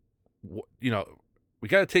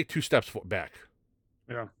 2 steps back.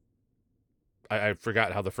 Yeah. I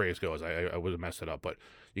forgot how the phrase goes. I would have messed it up, but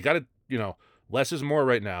you got to, less is more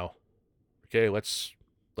right now. Okay, let's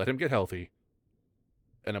let him get healthy,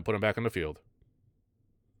 and then put him back on the field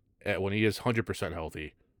when he is 100%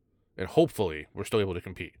 healthy, and hopefully we're still able to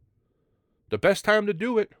compete. The best time to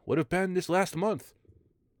do it would have been this last month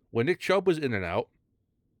when Nick Chubb was in and out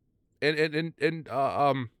and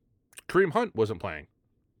Kareem Hunt wasn't playing.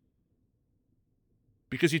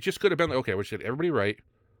 Because he just could have been like, okay, we're just getting everybody right.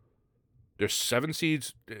 There's 7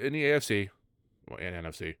 seeds in the AFC and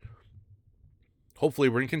NFC. Hopefully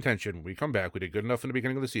we're in contention when we come back. We did good enough in the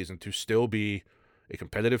beginning of the season to still be a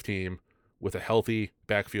competitive team with a healthy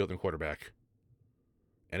backfield and quarterback.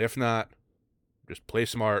 And if not, just play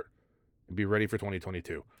smart and be ready for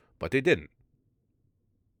 2022. But they didn't.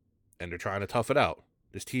 And they're trying to tough it out.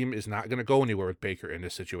 This team is not going to go anywhere with Baker in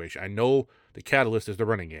this situation. I know the catalyst is the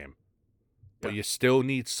running game. But you still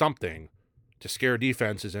need something to scare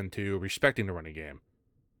defenses into respecting the running game.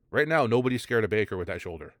 Right now, nobody's scared of Baker with that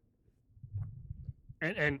shoulder.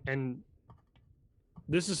 And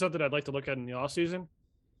this is something I'd like to look at in the offseason.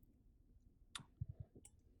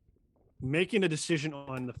 Making a decision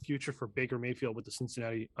on the future for Baker Mayfield with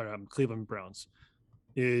the Cleveland Browns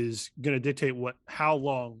is going to dictate how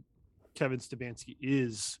long Kevin Stefanski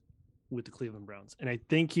is with the Cleveland Browns. And I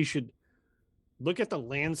think he should look at the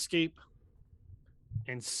landscape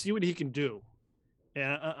and see what he can do.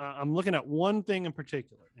 And I'm looking at one thing in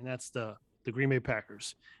particular, and that's the Green Bay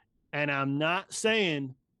Packers. And I'm not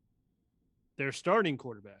saying their starting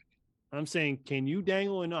quarterback. I'm saying, can you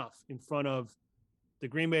dangle enough in front of the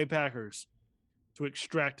Green Bay Packers to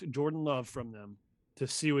extract Jordan Love from them to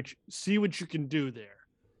see what you can do there?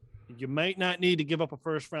 You might not need to give up a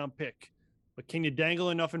first-round pick, but can you dangle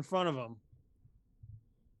enough in front of him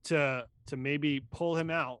to maybe pull him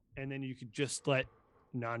out, and then you could just let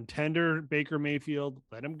non-tender Baker Mayfield,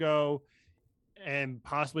 let him go, and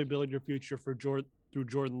possibly build your future through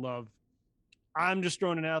Jordan Love. I'm just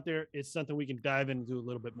throwing it out there. It's something we can dive into a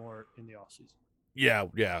little bit more in the offseason.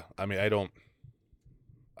 Yeah. I mean,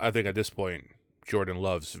 I think at this point, Jordan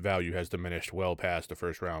Love's value has diminished well past the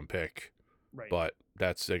first-round pick. Right. But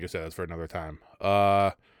that's, like I said, that's for another time.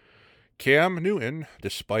 Cam Newton,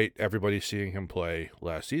 despite everybody seeing him play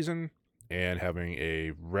last season and having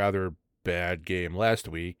a rather bad game last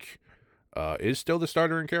week, is still the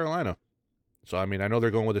starter in Carolina. So, I mean, I know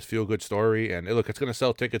they're going with this feel-good story, and look, it's going to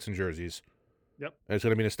sell tickets and jerseys. Yep. And it's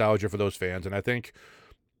going to be nostalgia for those fans, and I think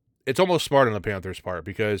it's almost smart on the Panthers' part,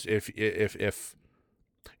 because if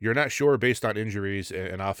you're not sure based on injuries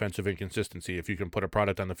and offensive inconsistency if you can put a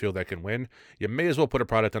product on the field that can win, you may as well put a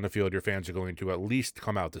product on the field your fans are going to at least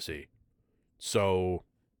come out to see. So,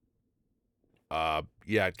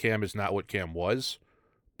 Cam is not what Cam was,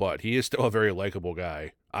 but he is still a very likable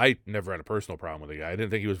guy. I never had a personal problem with the guy. I didn't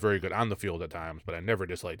think he was very good on the field at times, but I never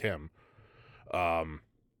disliked him.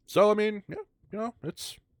 So, I mean,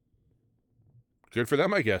 it's good for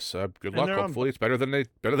them, I guess. Good luck. Hopefully it's better than they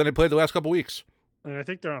played the last couple weeks. And I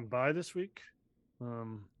think they're on bye this week.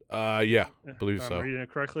 I believe so. I'm reading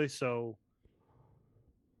it correctly. So,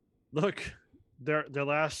 look, their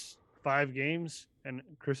last 5 games, and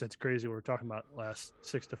Chris, that's crazy. We're talking about last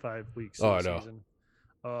 6 to 5 weeks of the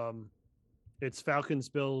season. It's Falcons,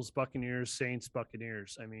 Bills, Buccaneers, Saints,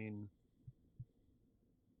 Buccaneers. I mean,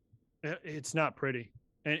 it's not pretty.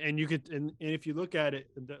 And you could, and if you look at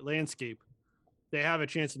it, the landscape, they have a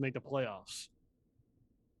chance to make the playoffs.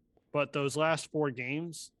 But those last 4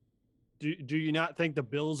 games, do you not think the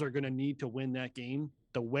Bills are going to need to win that game?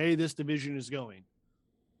 The way this division is going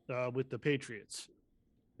with the Patriots,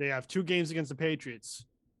 they have 2 games against the Patriots,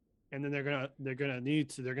 and then they're gonna need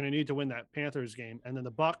to win that Panthers game, and then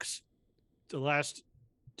the Bucs, the last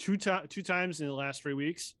two times in the last 3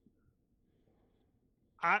 weeks.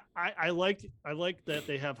 I like that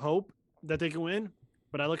they have hope that they can win,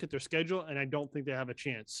 but I look at their schedule and I don't think they have a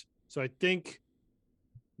chance. So I think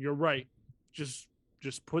you're right. Just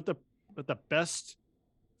put the best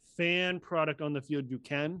fan product on the field you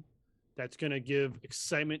can. That's going to give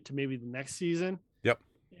excitement to maybe the next season. Yep.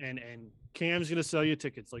 And Cam's going to sell you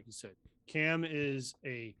tickets, like you said. Cam is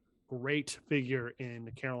a great figure in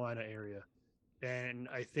the Carolina area, and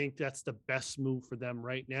I think that's the best move for them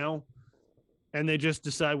right now. And they just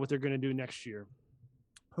decide what they're going to do next year.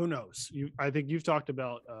 Who knows? I think you've talked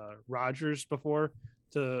about Rodgers before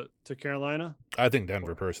to Carolina. I think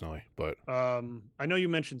Denver personally, but I know you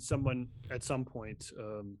mentioned someone at some point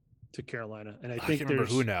to Carolina, and I think can't remember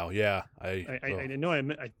who now. Yeah, I know.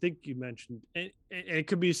 I think you mentioned, and it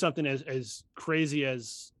could be something as crazy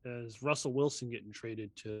as Russell Wilson getting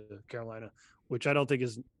traded to Carolina, which I don't think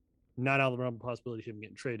is not out of the realm of possibility of him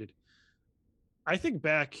getting traded. I think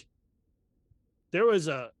back there was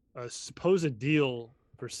a supposed deal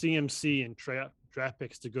for CMC and draft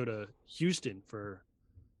picks to go to Houston for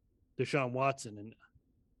Deshaun Watson, and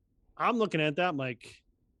I'm looking at that like,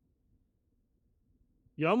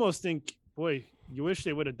 you almost think, boy, you wish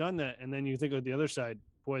they would have done that. And then you think of the other side,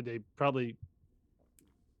 boy, they probably,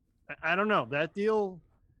 I don't know, that deal.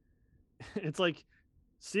 It's like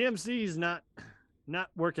CMC is not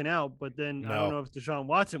working out, but then I don't No. know if Deshaun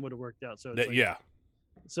Watson would have worked out. So it's like, Yeah.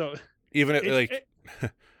 So Even if, it's,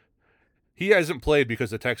 like, he hasn't played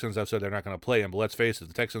because the Texans have said they're not going to play him. But let's face it,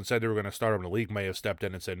 the Texans said they were going to start him. The league may have stepped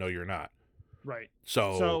in and said, no, you're not. right.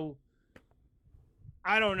 So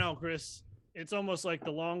I don't know, Chris. It's almost like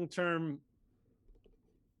the long term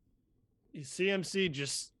CMC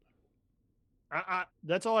just.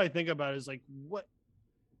 That's all I think about is like what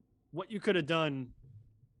you could have done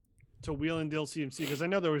to wheel and deal CMC, because I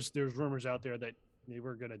know there's rumors out there that they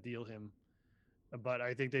were going to deal him, but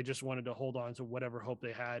I think they just wanted to hold on to whatever hope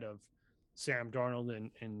they had of Sam Darnold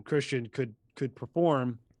and Christian could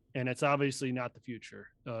perform, and it's obviously not the future.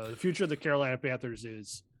 The future of the Carolina Panthers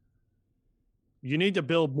is you need to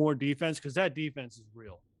build more defense, because that defense is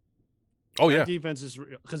real. Oh yeah, that defense is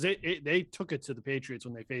real, because they took it to the Patriots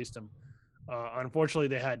when they faced them. Unfortunately,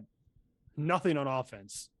 they had nothing on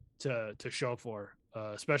offense to show for,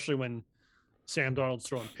 especially when Sam Darnold's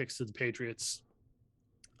throwing picks to the Patriots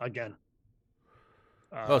again.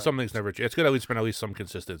 Well, something's never changed. It's going to at least been at least some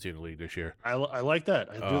consistency in the league this year. I like that.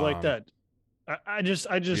 I do like that. I just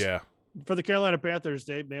Yeah. For the Carolina Panthers,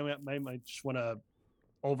 they might just want to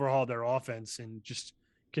overhaul their offense and just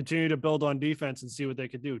continue to build on defense and see what they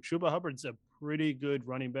could do. Chuba Hubbard's a pretty good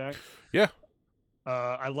running back. Yeah.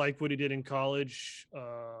 I like what he did in college.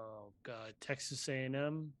 Texas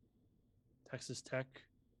A&M, Texas Tech.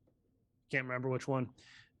 Can't remember which one.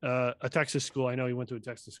 A Texas school. I know he went to a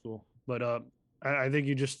Texas school, but I think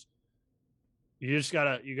you just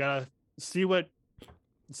gotta see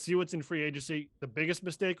what's in free agency. The biggest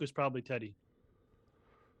mistake was probably Teddy.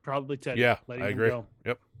 Yeah, I agree. Go.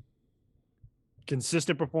 Yep.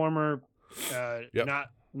 Consistent performer. Yep.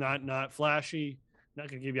 Not flashy. Not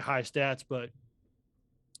gonna give you high stats, but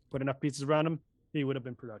put enough pieces around him, he would have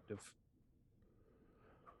been productive.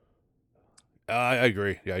 I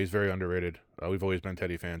agree. Yeah, he's very underrated. We've always been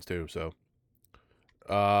Teddy fans too. So,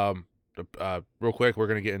 real quick, we're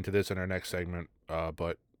gonna get into this in our next segment.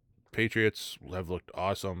 But Patriots have looked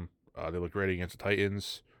awesome. They looked great against the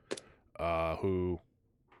Titans, who,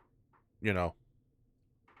 you know,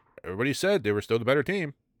 everybody said they were still the better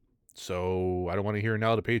team. So I don't want to hear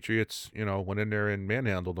now the Patriots, went in there and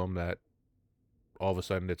manhandled them. That all of a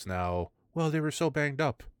sudden it's now, well, they were so banged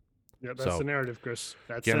up. Yeah, that's the narrative, Chris.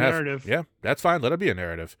 That's the narrative. Yeah, that's fine. Let it be a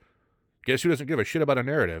narrative. Guess who doesn't give a shit about a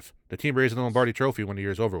narrative? The team raising the Lombardi Trophy when the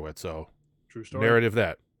year's over with. So, true story. Narrative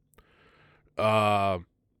that.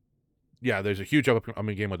 Yeah, there's a huge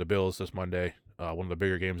upcoming game with the Bills this Monday. One of the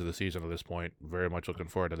bigger games of the season at this point. Very much looking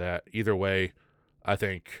forward to that. Either way, I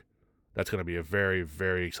think that's going to be a very,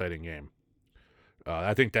 very exciting game.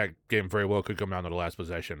 I think that game very well could come down to the last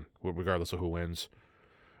possession, regardless of who wins.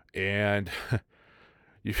 And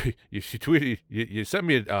you tweeted, you sent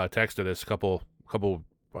me a text of this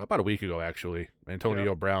about a week ago, actually.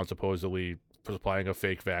 Antonio Brown supposedly supplying a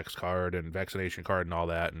fake vax card and vaccination card and all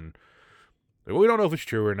that, and we don't know if it's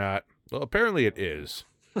true or not. Well, apparently it is,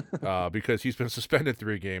 because he's been suspended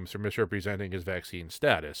 3 games for misrepresenting his vaccine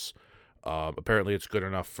status. Apparently it's good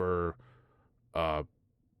enough for,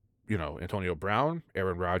 Antonio Brown.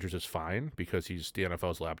 Aaron Rodgers is fine because he's the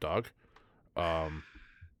NFL's lapdog.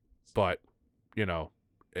 But,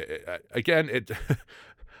 again,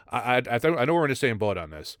 I know we're in the same boat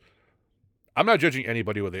on this. I'm not judging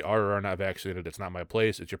anybody whether they are or are not vaccinated. It's not my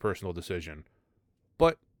place. It's your personal decision.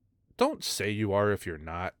 But don't say you are if you're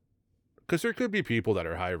not. Because there could be people that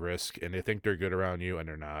are high risk and they think they're good around you and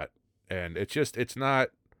they're not. And it's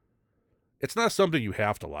not something you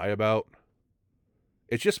have to lie about.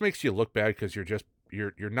 It just makes you look bad because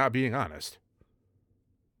you're not being honest.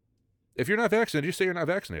 If you're not vaccinated, you say you're not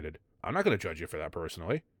vaccinated. I'm not going to judge you for that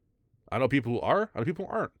personally. I know people who are, I know people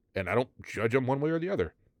who aren't. And I don't judge them one way or the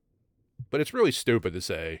other. But it's really stupid to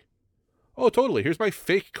say, oh, totally, here's my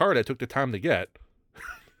fake card I took the time to get.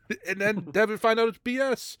 And then have it find out it's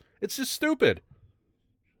BS. It's just stupid.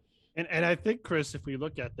 And I think, Chris, if we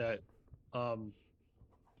look at that,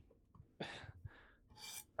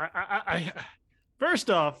 I first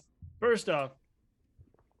off,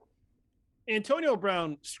 Antonio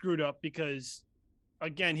Brown screwed up because,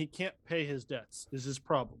 again, he can't pay his debts. This is his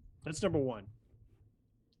problem. That's number one.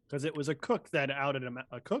 Because it was a cook that outed him.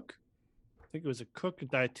 A cook? I think it was a cook, a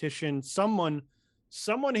dietitian,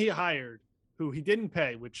 someone he hired who he didn't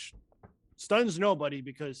pay, which stuns nobody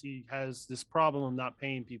because he has this problem of not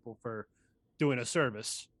paying people for doing a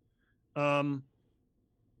service. Outed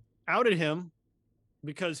him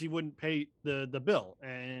because he wouldn't pay the bill.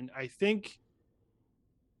 And I think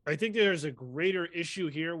I think there's a greater issue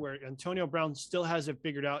here where Antonio Brown still hasn't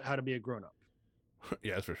figured out how to be a grown-up.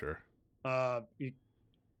 Yeah, that's for sure.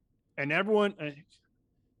 And everyone,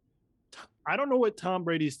 I don't know what Tom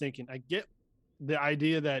Brady's thinking. I get the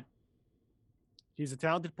idea that he's a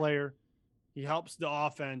talented player. He helps the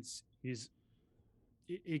offense.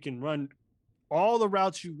 He can run all the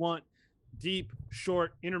routes you want, deep,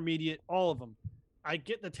 short, intermediate, all of them. I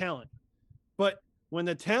get the talent. But when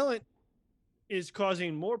the talent is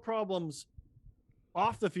causing more problems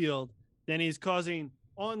off the field than he's causing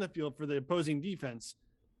on the field for the opposing defense,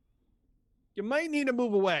 you might need to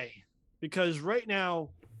move away, because right now,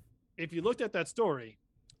 if you looked at that story,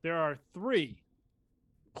 there are 3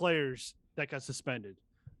 players that got suspended.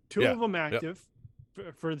 2 of them active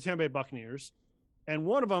for the Tampa Bay Buccaneers, and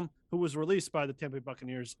one of them who was released by the Tampa Bay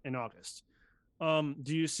Buccaneers in August.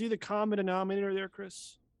 Do you see the common denominator there,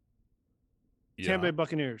 Chris? Yeah. Tampa Bay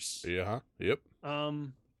Buccaneers. Yeah. Yep.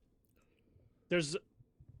 There's,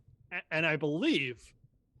 and I believe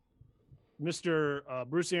Mr.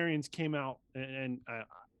 Bruce Arians came out and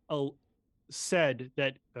said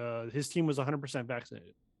that his team was 100%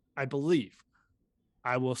 vaccinated. I believe.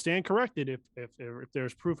 I will stand corrected if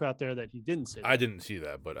there's proof out there that he didn't say that. I didn't see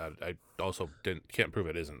that, but I also can't prove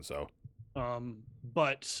it isn't. So,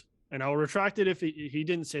 but and I'll retract it if he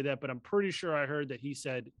didn't say that. But I'm pretty sure I heard that he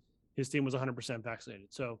said his team was 100% vaccinated.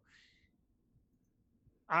 So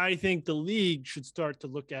I think the league should start to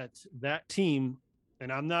look at that team. And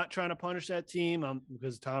I'm not trying to punish that team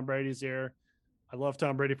because Tom Brady's there. I love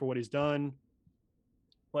Tom Brady for what he's done.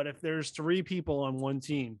 But if there's 3 people on one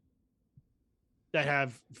team that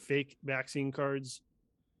have fake vaccine cards,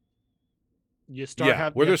 you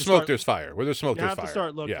start where there's smoke, there's fire. Where there's smoke, there's fire. You have to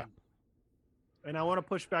start looking. Yeah. And I want to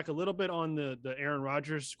push back a little bit on the Aaron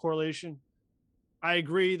Rodgers correlation. I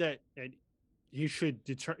agree that he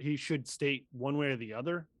should state one way or the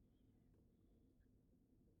other.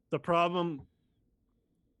 The problem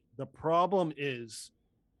is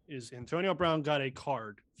Antonio Brown got a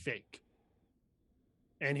card fake,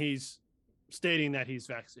 and he's stating that he's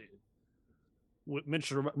vaccinated. What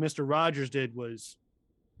Mr. Rogers did was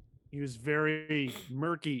he was very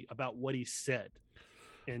murky about what he said,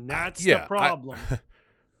 and that's the problem.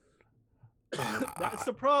 That's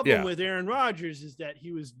the problem with Aaron Rodgers, is that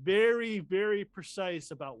he was very, very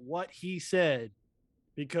precise about what he said,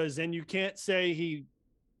 because then you can't say he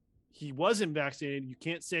wasn't vaccinated. You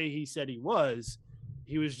can't say he said he was.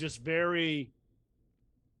 He was just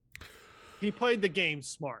he played the game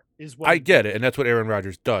smart, is what I get it, and that's what Aaron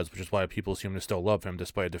Rodgers does, which is why people seem to still love him,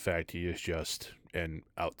 despite the fact he is just an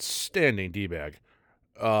outstanding D-bag.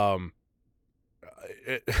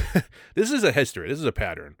 This is a history. This is a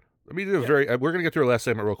pattern. Let me do we're going to get through our last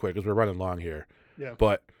segment real quick because we're running long here. Yeah.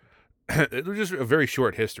 But it was just a very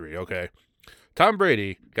short history, okay? Tom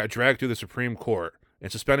Brady got dragged through the Supreme Court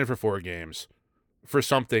and suspended for 4 games for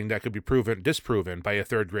something that could be disproven by a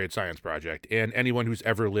 3rd-grade science project and anyone who's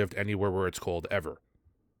ever lived anywhere where it's cold ever.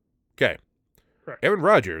 Okay. Correct. Aaron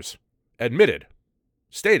Rodgers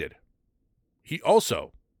stated, he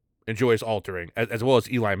also enjoys altering, as well as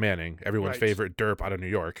Eli Manning, everyone's favorite derp out of New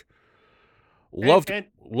York.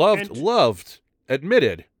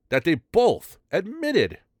 Admitted that they both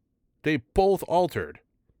altered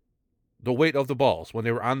the weight of the balls when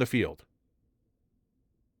they were on the field.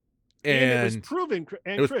 And it was proven,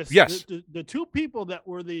 and Chris, yes, the 2 people that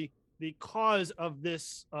were the cause of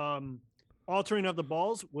this altering of the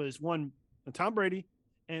balls was one, Tom Brady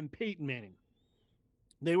and Peyton Manning.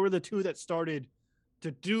 They were the 2 that started to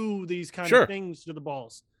do these kind of things to the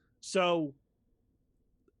balls. So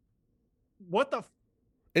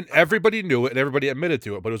and everybody knew it and everybody admitted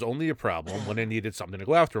to it, but it was only a problem when they needed something to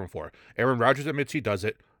go after him for. Aaron Rodgers admits he does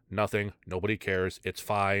it. Nothing. Nobody cares. It's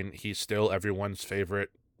fine. He's still everyone's favorite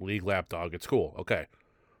league lapdog. It's cool. Okay.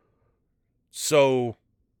 So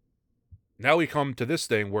now we come to this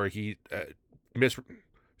thing where he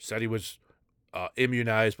said he was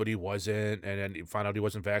immunized, but he wasn't, and then he found out he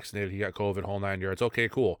wasn't vaccinated. He got COVID, whole 9 yards. Okay,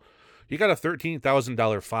 cool. He got a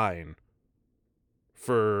 $13,000 fine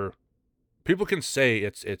for. People can say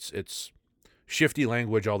it's shifty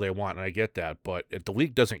language all they want, and I get that, but the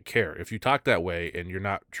league doesn't care. If you talk that way and you're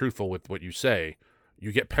not truthful with what you say,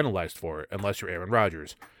 you get penalized for it, unless you're Aaron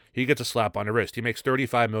Rodgers. He gets a slap on the wrist. He makes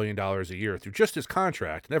 $35 million a year through just his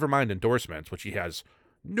contract, never mind endorsements, which he has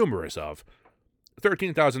numerous of.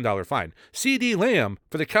 $13,000 fine. CD Lamb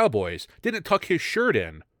for the Cowboys didn't tuck his shirt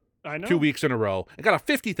in 2 weeks in a row and got a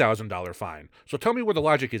 $50,000 fine. So tell me where the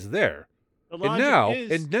logic is there.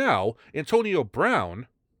 And now Antonio Brown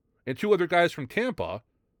and 2 other guys from Tampa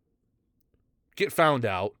get found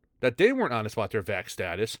out that they weren't honest about their vax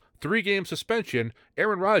status. 3-game suspension.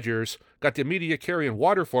 Aaron Rodgers got the media carrying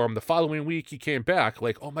water for him. The following week, he came back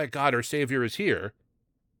like, oh my God, our savior is here.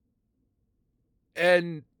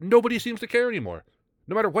 And nobody seems to care anymore.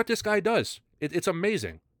 No matter what this guy does. It's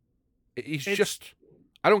amazing.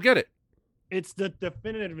 I don't get it. It's the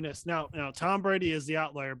definitiveness. Now, Tom Brady is the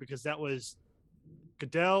outlier because that was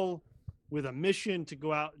Goodell with a mission to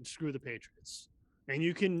go out and screw the Patriots. And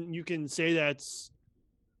you can say that's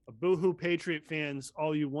a boohoo Patriot fans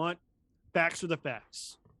all you want. Facts are the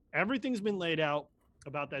facts. Everything's been laid out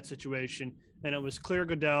about that situation, and it was clear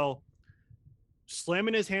Goodell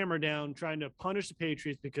slamming his hammer down, trying to punish the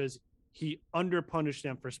Patriots because he underpunished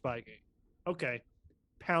them for Spygate. Okay,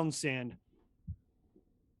 pound sand.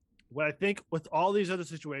 What I think with all these other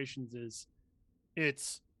situations is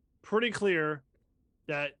it's pretty clear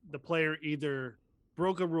that the player either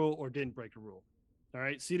broke a rule or didn't break a rule. All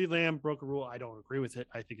right. CeeDee Lamb broke a rule. I don't agree with it.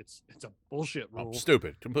 I think it's a bullshit rule.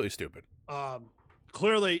 Stupid. Completely stupid.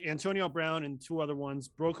 Clearly, Antonio Brown and 2 other ones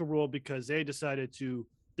broke a rule because they decided to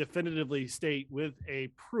definitively state with a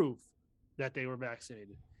proof that they were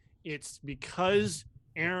vaccinated. It's because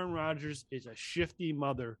Aaron Rodgers is a shifty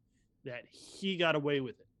mother that he got away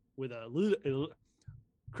with it. With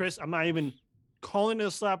Chris, I'm not even calling it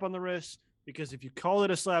a slap on the wrist, because if you call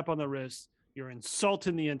it a slap on the wrist, you're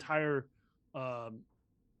insulting the entire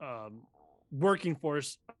working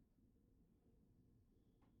force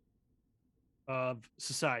of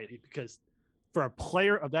society. Because for a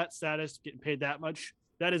player of that status getting paid that much,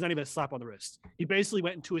 that is not even a slap on the wrist. He basically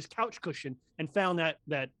went into his couch cushion and found that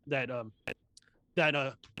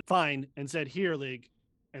fine and said, "Here, league,"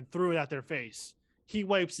 and threw it at their face. He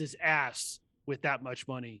wipes his ass with that much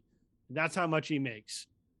money. That's how much he makes.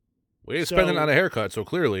 Well, he's spending on a haircut, so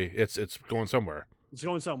clearly it's going somewhere. It's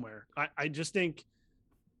going somewhere. I just think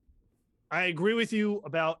I agree with you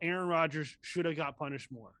about Aaron Rodgers should have got punished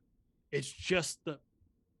more. It's just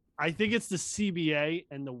I think it's the CBA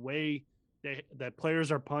and the way that players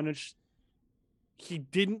are punished. He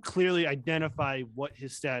didn't clearly identify what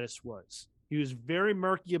his status was. He was very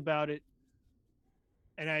murky about it.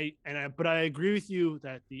 But I agree with you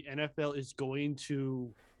that the NFL is going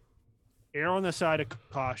to err on the side of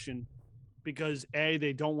caution because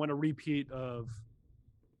they don't want a repeat of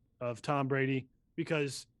Tom Brady.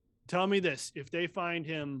 Because tell me this, if they find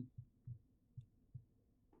him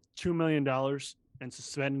 $2 million and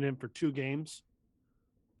suspended him for 2 games,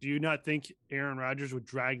 do you not think Aaron Rodgers would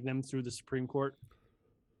drag them through the Supreme Court?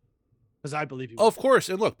 Because I believe he would. Oh, of course.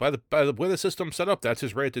 And look, by the way the system's set up, that's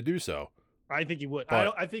his right to do so. I think he would.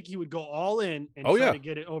 I think he would go all in and try to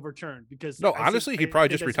get it overturned. Because honestly, he'd probably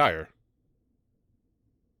just retire.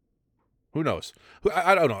 Who knows?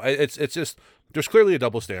 I don't know. It's just there's clearly a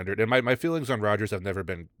double standard, and my feelings on Rodgers have never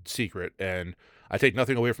been secret. And I take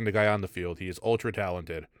nothing away from the guy on the field. He is ultra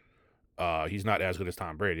talented. He's not as good as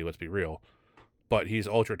Tom Brady. Let's be real, but he's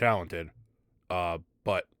ultra talented.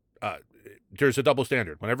 But there's a double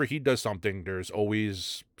standard. Whenever he does something, there's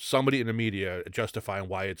always somebody in the media justifying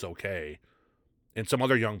why it's okay. And some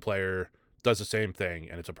other young player does the same thing,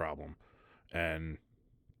 and it's a problem. And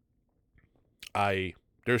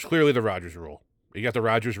there's clearly the Rodgers rule. You got the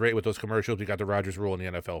Rodgers rate with those commercials. You got the Rodgers rule in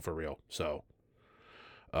the NFL for real. So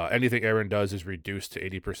anything Aaron does is reduced to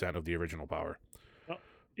 80% of the original power. Well,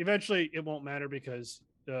 eventually, it won't matter because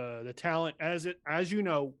the talent, as you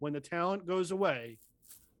know, when the talent goes away,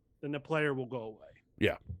 then the player will go away.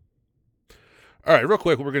 Yeah. All right, real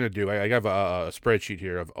quick, what we're going to do, I have a spreadsheet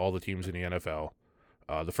here of all the teams in the NFL.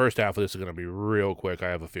 The first half of this is going to be real quick, I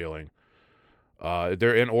have a feeling.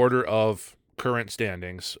 They're in order of current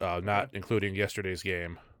standings, not including yesterday's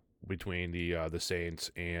game between the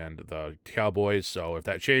Saints and the Cowboys. So if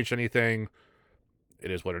that changed anything,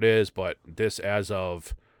 it is what it is. But this, as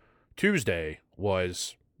of Tuesday,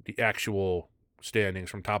 was the actual standings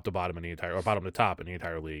from top to bottom in the entire, or bottom to top in the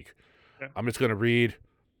entire league. Yeah. I'm just going to read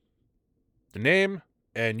the name,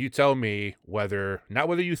 and you tell me not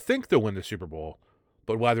whether you think they'll win the Super Bowl,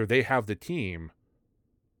 but whether they have the team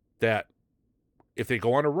that, if they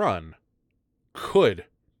go on a run, could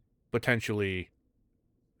potentially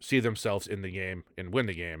see themselves in the game and win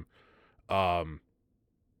the game. So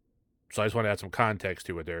I just want to add some context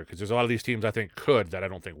to it there, because there's a lot of these teams I think could that I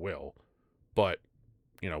don't think will. But,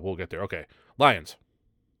 we'll get there. Okay. Lions.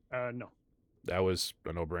 No. That was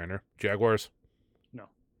a no-brainer. Jaguars. No.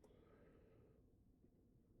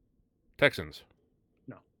 Texans.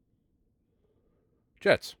 No.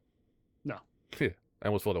 Jets. No. I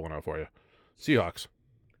almost pulled that one out for you. Seahawks.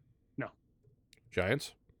 No.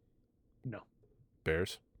 Giants. No.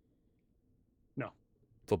 Bears. No.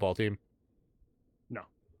 Football team. No.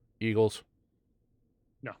 Eagles.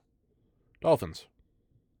 No. Dolphins.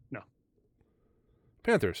 No.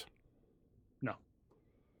 Panthers. No.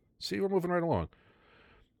 See, we're moving right along.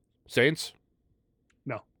 Saints.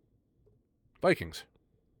 No. Vikings.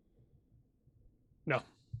 No.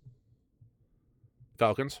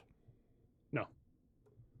 Falcons. No.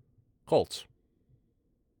 Colts.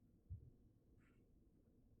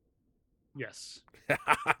 Yes.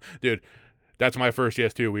 Dude, that's my first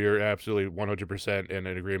yes, too. We are absolutely 100% in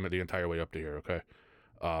an agreement the entire way up to here, okay?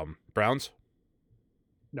 Browns?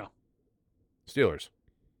 No. Steelers?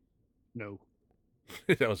 No.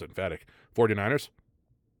 That was emphatic. 49ers?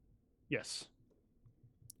 Yes.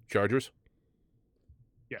 Chargers?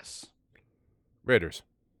 Yes. Raiders?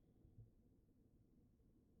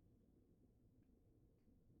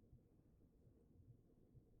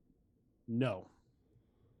 No.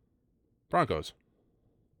 Broncos?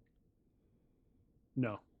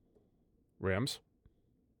 No. Rams?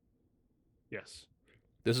 Yes.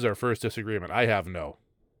 This is our first disagreement. I have no.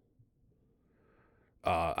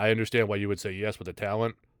 I understand why you would say yes with the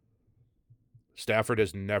talent. Stafford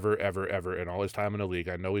has never, ever, ever in all his time in the league.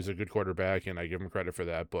 I know he's a good quarterback, and I give him credit for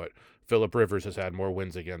that, but Phillip Rivers has had more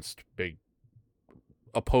wins against big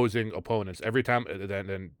opposing opponents every time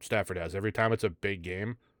than Stafford has. Every time it's a big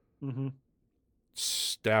game, Mm-hmm.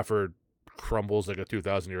 Stafford crumbles like a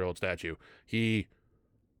 2,000-year-old statue. He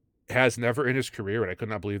has never in his career, and I could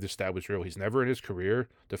not believe this stat was real, he's never in his career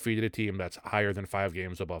defeated a team that's higher than 5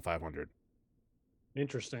 games above 500.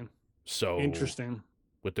 Interesting. So Interesting.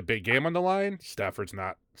 with the big game on the line, Stafford's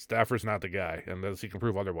not the guy, unless he can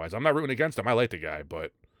prove otherwise. I'm not rooting against him. I like the guy,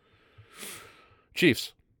 but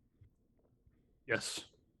Chiefs, Yes.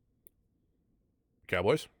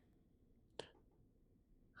 Cowboys,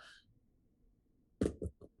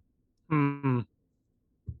 Hmm.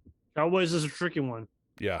 Cowboys is a tricky one.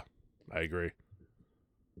 yeah, I agree.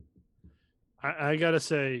 I gotta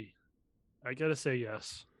say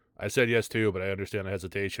yes. I said yes too, but I understand the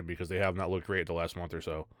hesitation because they have not looked great the last month or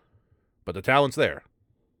so. But the talent's there.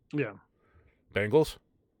 Yeah. Bengals,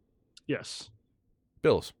 Yes.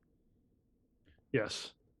 Bills,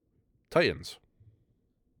 Yes. Titans,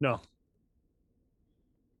 No.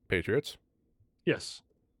 Patriots, Yes.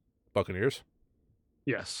 Buccaneers,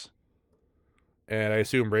 Yes. and I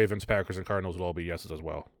assume Ravens, Packers, and Cardinals will all be yeses as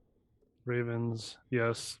well. Ravens.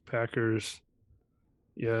 Yes. Packers.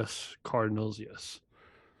 Yes. Cardinals. Yes.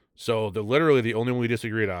 So literally the only one we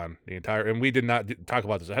disagreed on the entire, and we did not talk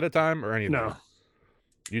about this ahead of time or anything. No.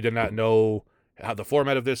 You did not know how the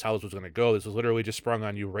format of this, how this was going to go. This was literally just sprung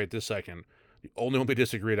on you right this second. The only one we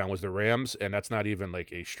disagreed on was the Rams, and that's not even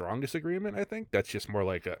like a strong disagreement, I think. That's just more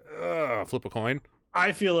like a flip a coin.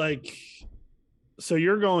 I feel like so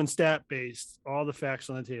you're going stat based, all the facts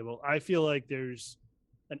on the table. I feel like there's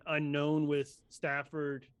an unknown with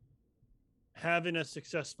Stafford having a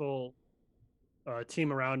successful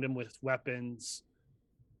team around him with weapons.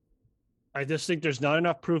 I just think there's not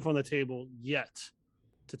enough proof on the table yet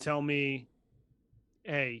to tell me,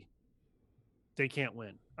 hey, they can't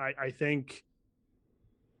win. I think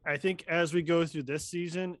as we go through this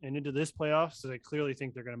season and into this playoffs, I clearly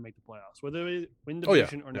think they're going to make the playoffs, whether they win the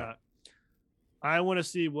division or not. I want to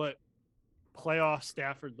see what playoff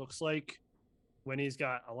Stafford looks like when he's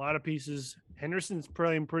got a lot of pieces. Henderson's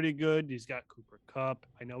playing pretty good. He's got Cooper Kupp.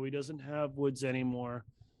 I know he doesn't have Woods anymore,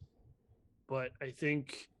 but I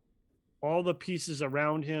think all the pieces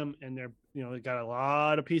around him, and they got a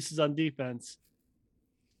lot of pieces on defense.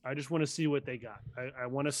 I just want to see what they got. I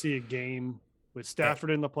want to see a game with Stafford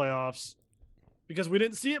in the playoffs because we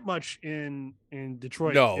didn't see it much in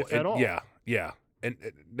Detroit, if at all. Yeah. And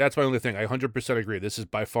that's my only thing. I 100% agree. This is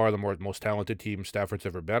by far the most talented team Stafford's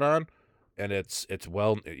ever been on, and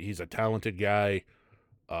he's a talented guy.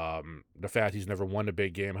 The fact he's never won a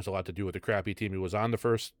big game has a lot to do with the crappy team he was on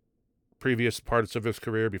the previous parts of his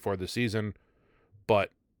career before the season.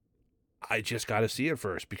 But I just got to see it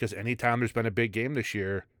first because anytime there's been a big game this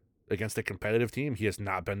year against a competitive team, he has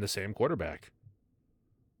not been the same quarterback.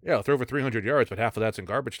 Yeah, he'll throw over 300 yards, but half of that's in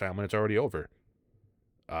garbage time when it's already over.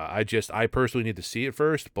 I personally need to see it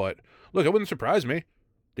first, but look, it wouldn't surprise me.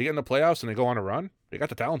 They get in the playoffs and they go on a run. They got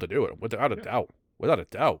the talent to do it, without a doubt.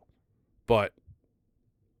 But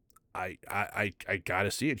I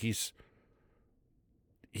gotta see it.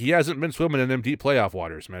 He hasn't been swimming in them deep playoff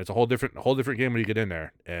waters, man. It's a whole different game when you get in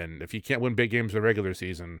there. And if you can't win big games in the regular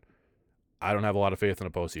season, I don't have a lot of faith in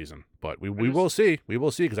the postseason. But we will see. We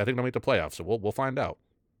will see because I think they'll make the playoffs. So we'll find out.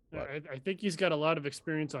 I think he's got a lot of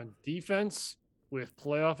experience on defense with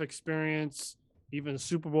playoff experience, even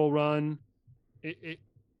Super Bowl run. It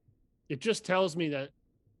just tells me that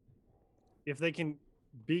if they can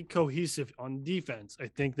be cohesive on defense, I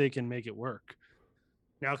think they can make it work.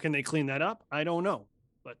 Now, can they clean that up? I don't know.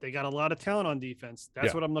 but they got a lot of talent on defense.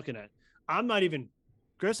 That's what I'm looking at. I'm not even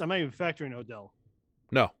factoring Odell.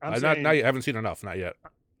 No, I haven't seen enough. Not yet.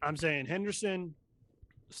 I'm saying Henderson,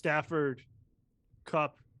 Stafford,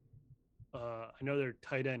 Kupp. I know they're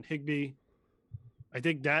tight end Higbee. I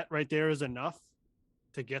think that right there is enough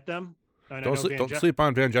to get them. Don't sleep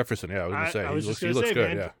on Van Jefferson. Yeah, I was going to say he looks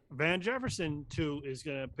good. Van Jefferson too is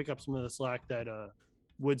going to pick up some of the slack that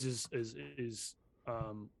Woods is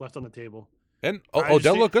left on the table. And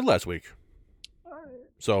Odell looked good last week,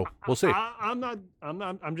 so we'll see.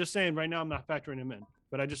 I'm just saying right now I'm not factoring him in,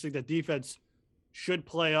 but I just think that defense should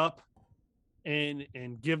play up and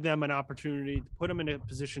give them an opportunity to put them in a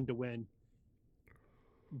position to win.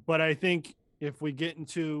 But I think if we get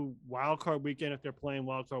into wild card weekend, if they're playing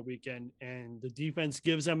wild card weekend and the defense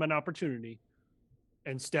gives them an opportunity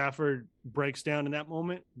and Stafford breaks down in that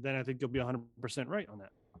moment, then I think you'll be 100% right on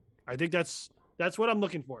that. I think that's what I'm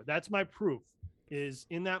looking for. That's my proof, is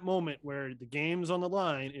in that moment where the game's on the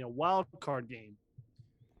line in a wild card game,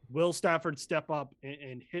 will Stafford step up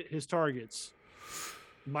and hit his targets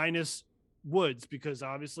minus Woods, because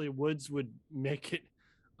obviously Woods would make it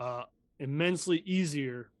immensely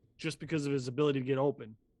easier just because of his ability to get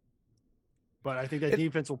open. But I think that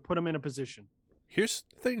defense will put him in a position. Here's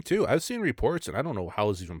the thing, too. I've seen reports, and I don't know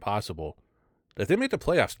how it's even possible, that if they make the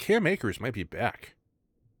playoffs, Cam Akers might be back.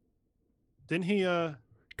 Didn't he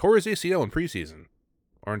tore his ACL in preseason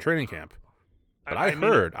or in training camp? But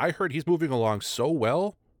I heard he's moving along so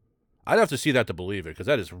well. I'd have to see that to believe it, because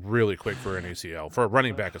that is really quick for an ACL, for a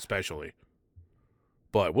running back especially.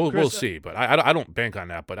 But we'll see. But I don't bank on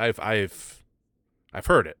that. But I've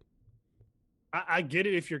heard it. I get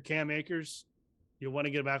it. If you're Cam Akers, you want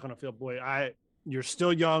to get back on the field. Boy, you're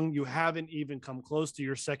still young. You haven't even come close to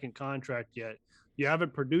your second contract yet. You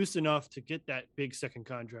haven't produced enough to get that big second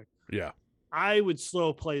contract. Yeah. I would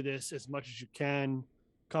slow play this as much as you can.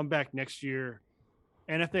 Come back next year.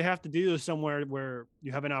 And if they have to do this somewhere where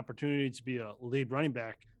you have an opportunity to be a lead running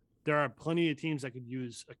back, there are plenty of teams that could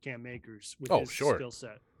use a Cam Akers with his skill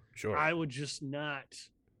set. Sure. I would just not.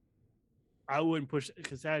 I wouldn't push,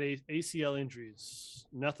 because that ACL injury is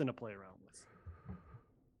nothing to play around with.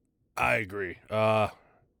 I agree. Having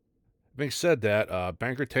said that,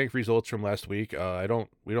 Banker Tank results from last week. I don't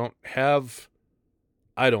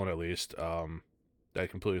at least. That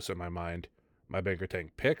completely slipped my mind. My Banker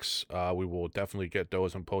Tank picks. We will definitely get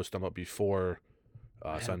those and post them up before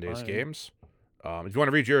Sunday's games. If you want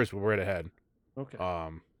to read yours, we're right ahead. Okay.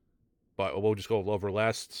 But we'll just go over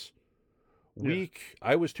last week.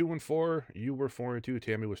 I was 2-4. You were 4-2.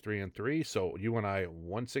 Tammy was 3-3. So you and I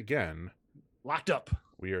once again locked up.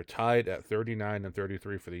 We are tied at 39 and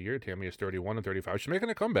 33 for the year. Tammy is 31 and 35. She's making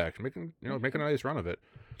a comeback. Making a nice run of it.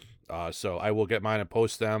 So I will get mine and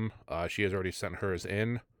post them. She has already sent hers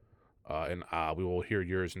in, and we will hear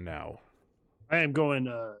yours now. I am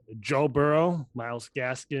going Joe Burrow, Myles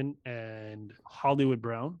Gaskin, and Hollywood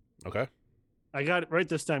Brown. Okay. I got it right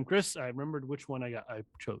this time, Chris. I remembered which one I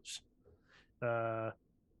chose.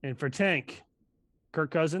 And for Tank,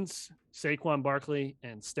 Kirk Cousins, Saquon Barkley,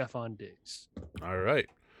 and Stephon Diggs. All right.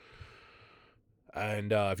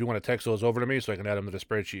 And if you want to text those over to me so I can add them to the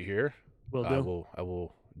spreadsheet here, I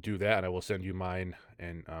will do that, and I will send you mine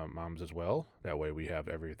and Mom's as well. That way we have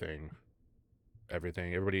everything.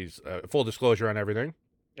 Everybody's full disclosure on everything.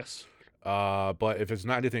 Yes. But if it's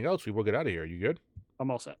not anything else, we will get out of here. You good?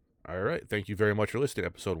 I'm all set. All right. Thank you very much for listening to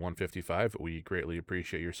episode 155. We greatly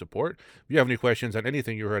appreciate your support. If you have any questions on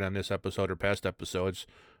anything you heard on this episode or past episodes,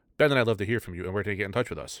 Ben and I'd love to hear from you, and where can you get in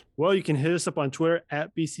touch with us? Well, you can hit us up on Twitter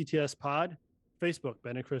at BCTS Pod, Facebook,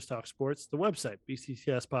 Ben and Chris Talk Sports, the website,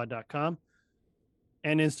 bctspod.com,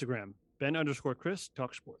 and Instagram, Ben_Chris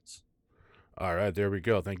Talk Sports. All right, there we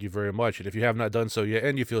go. Thank you very much. And if you have not done so yet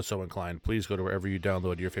and you feel so inclined, please go to wherever you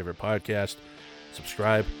download your favorite podcast,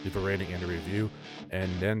 subscribe, leave a rating and a review,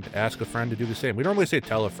 and then ask a friend to do the same. We normally say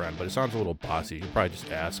tell a friend, but it sounds a little bossy. You probably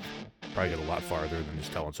just ask. Probably get a lot farther than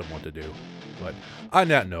just telling someone what to do. But on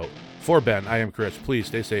that note, for Ben, I am Chris. Please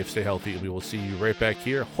stay safe, stay healthy, and we will see you right back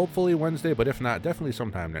here, hopefully Wednesday, but if not, definitely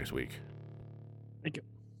sometime next week. Thank you.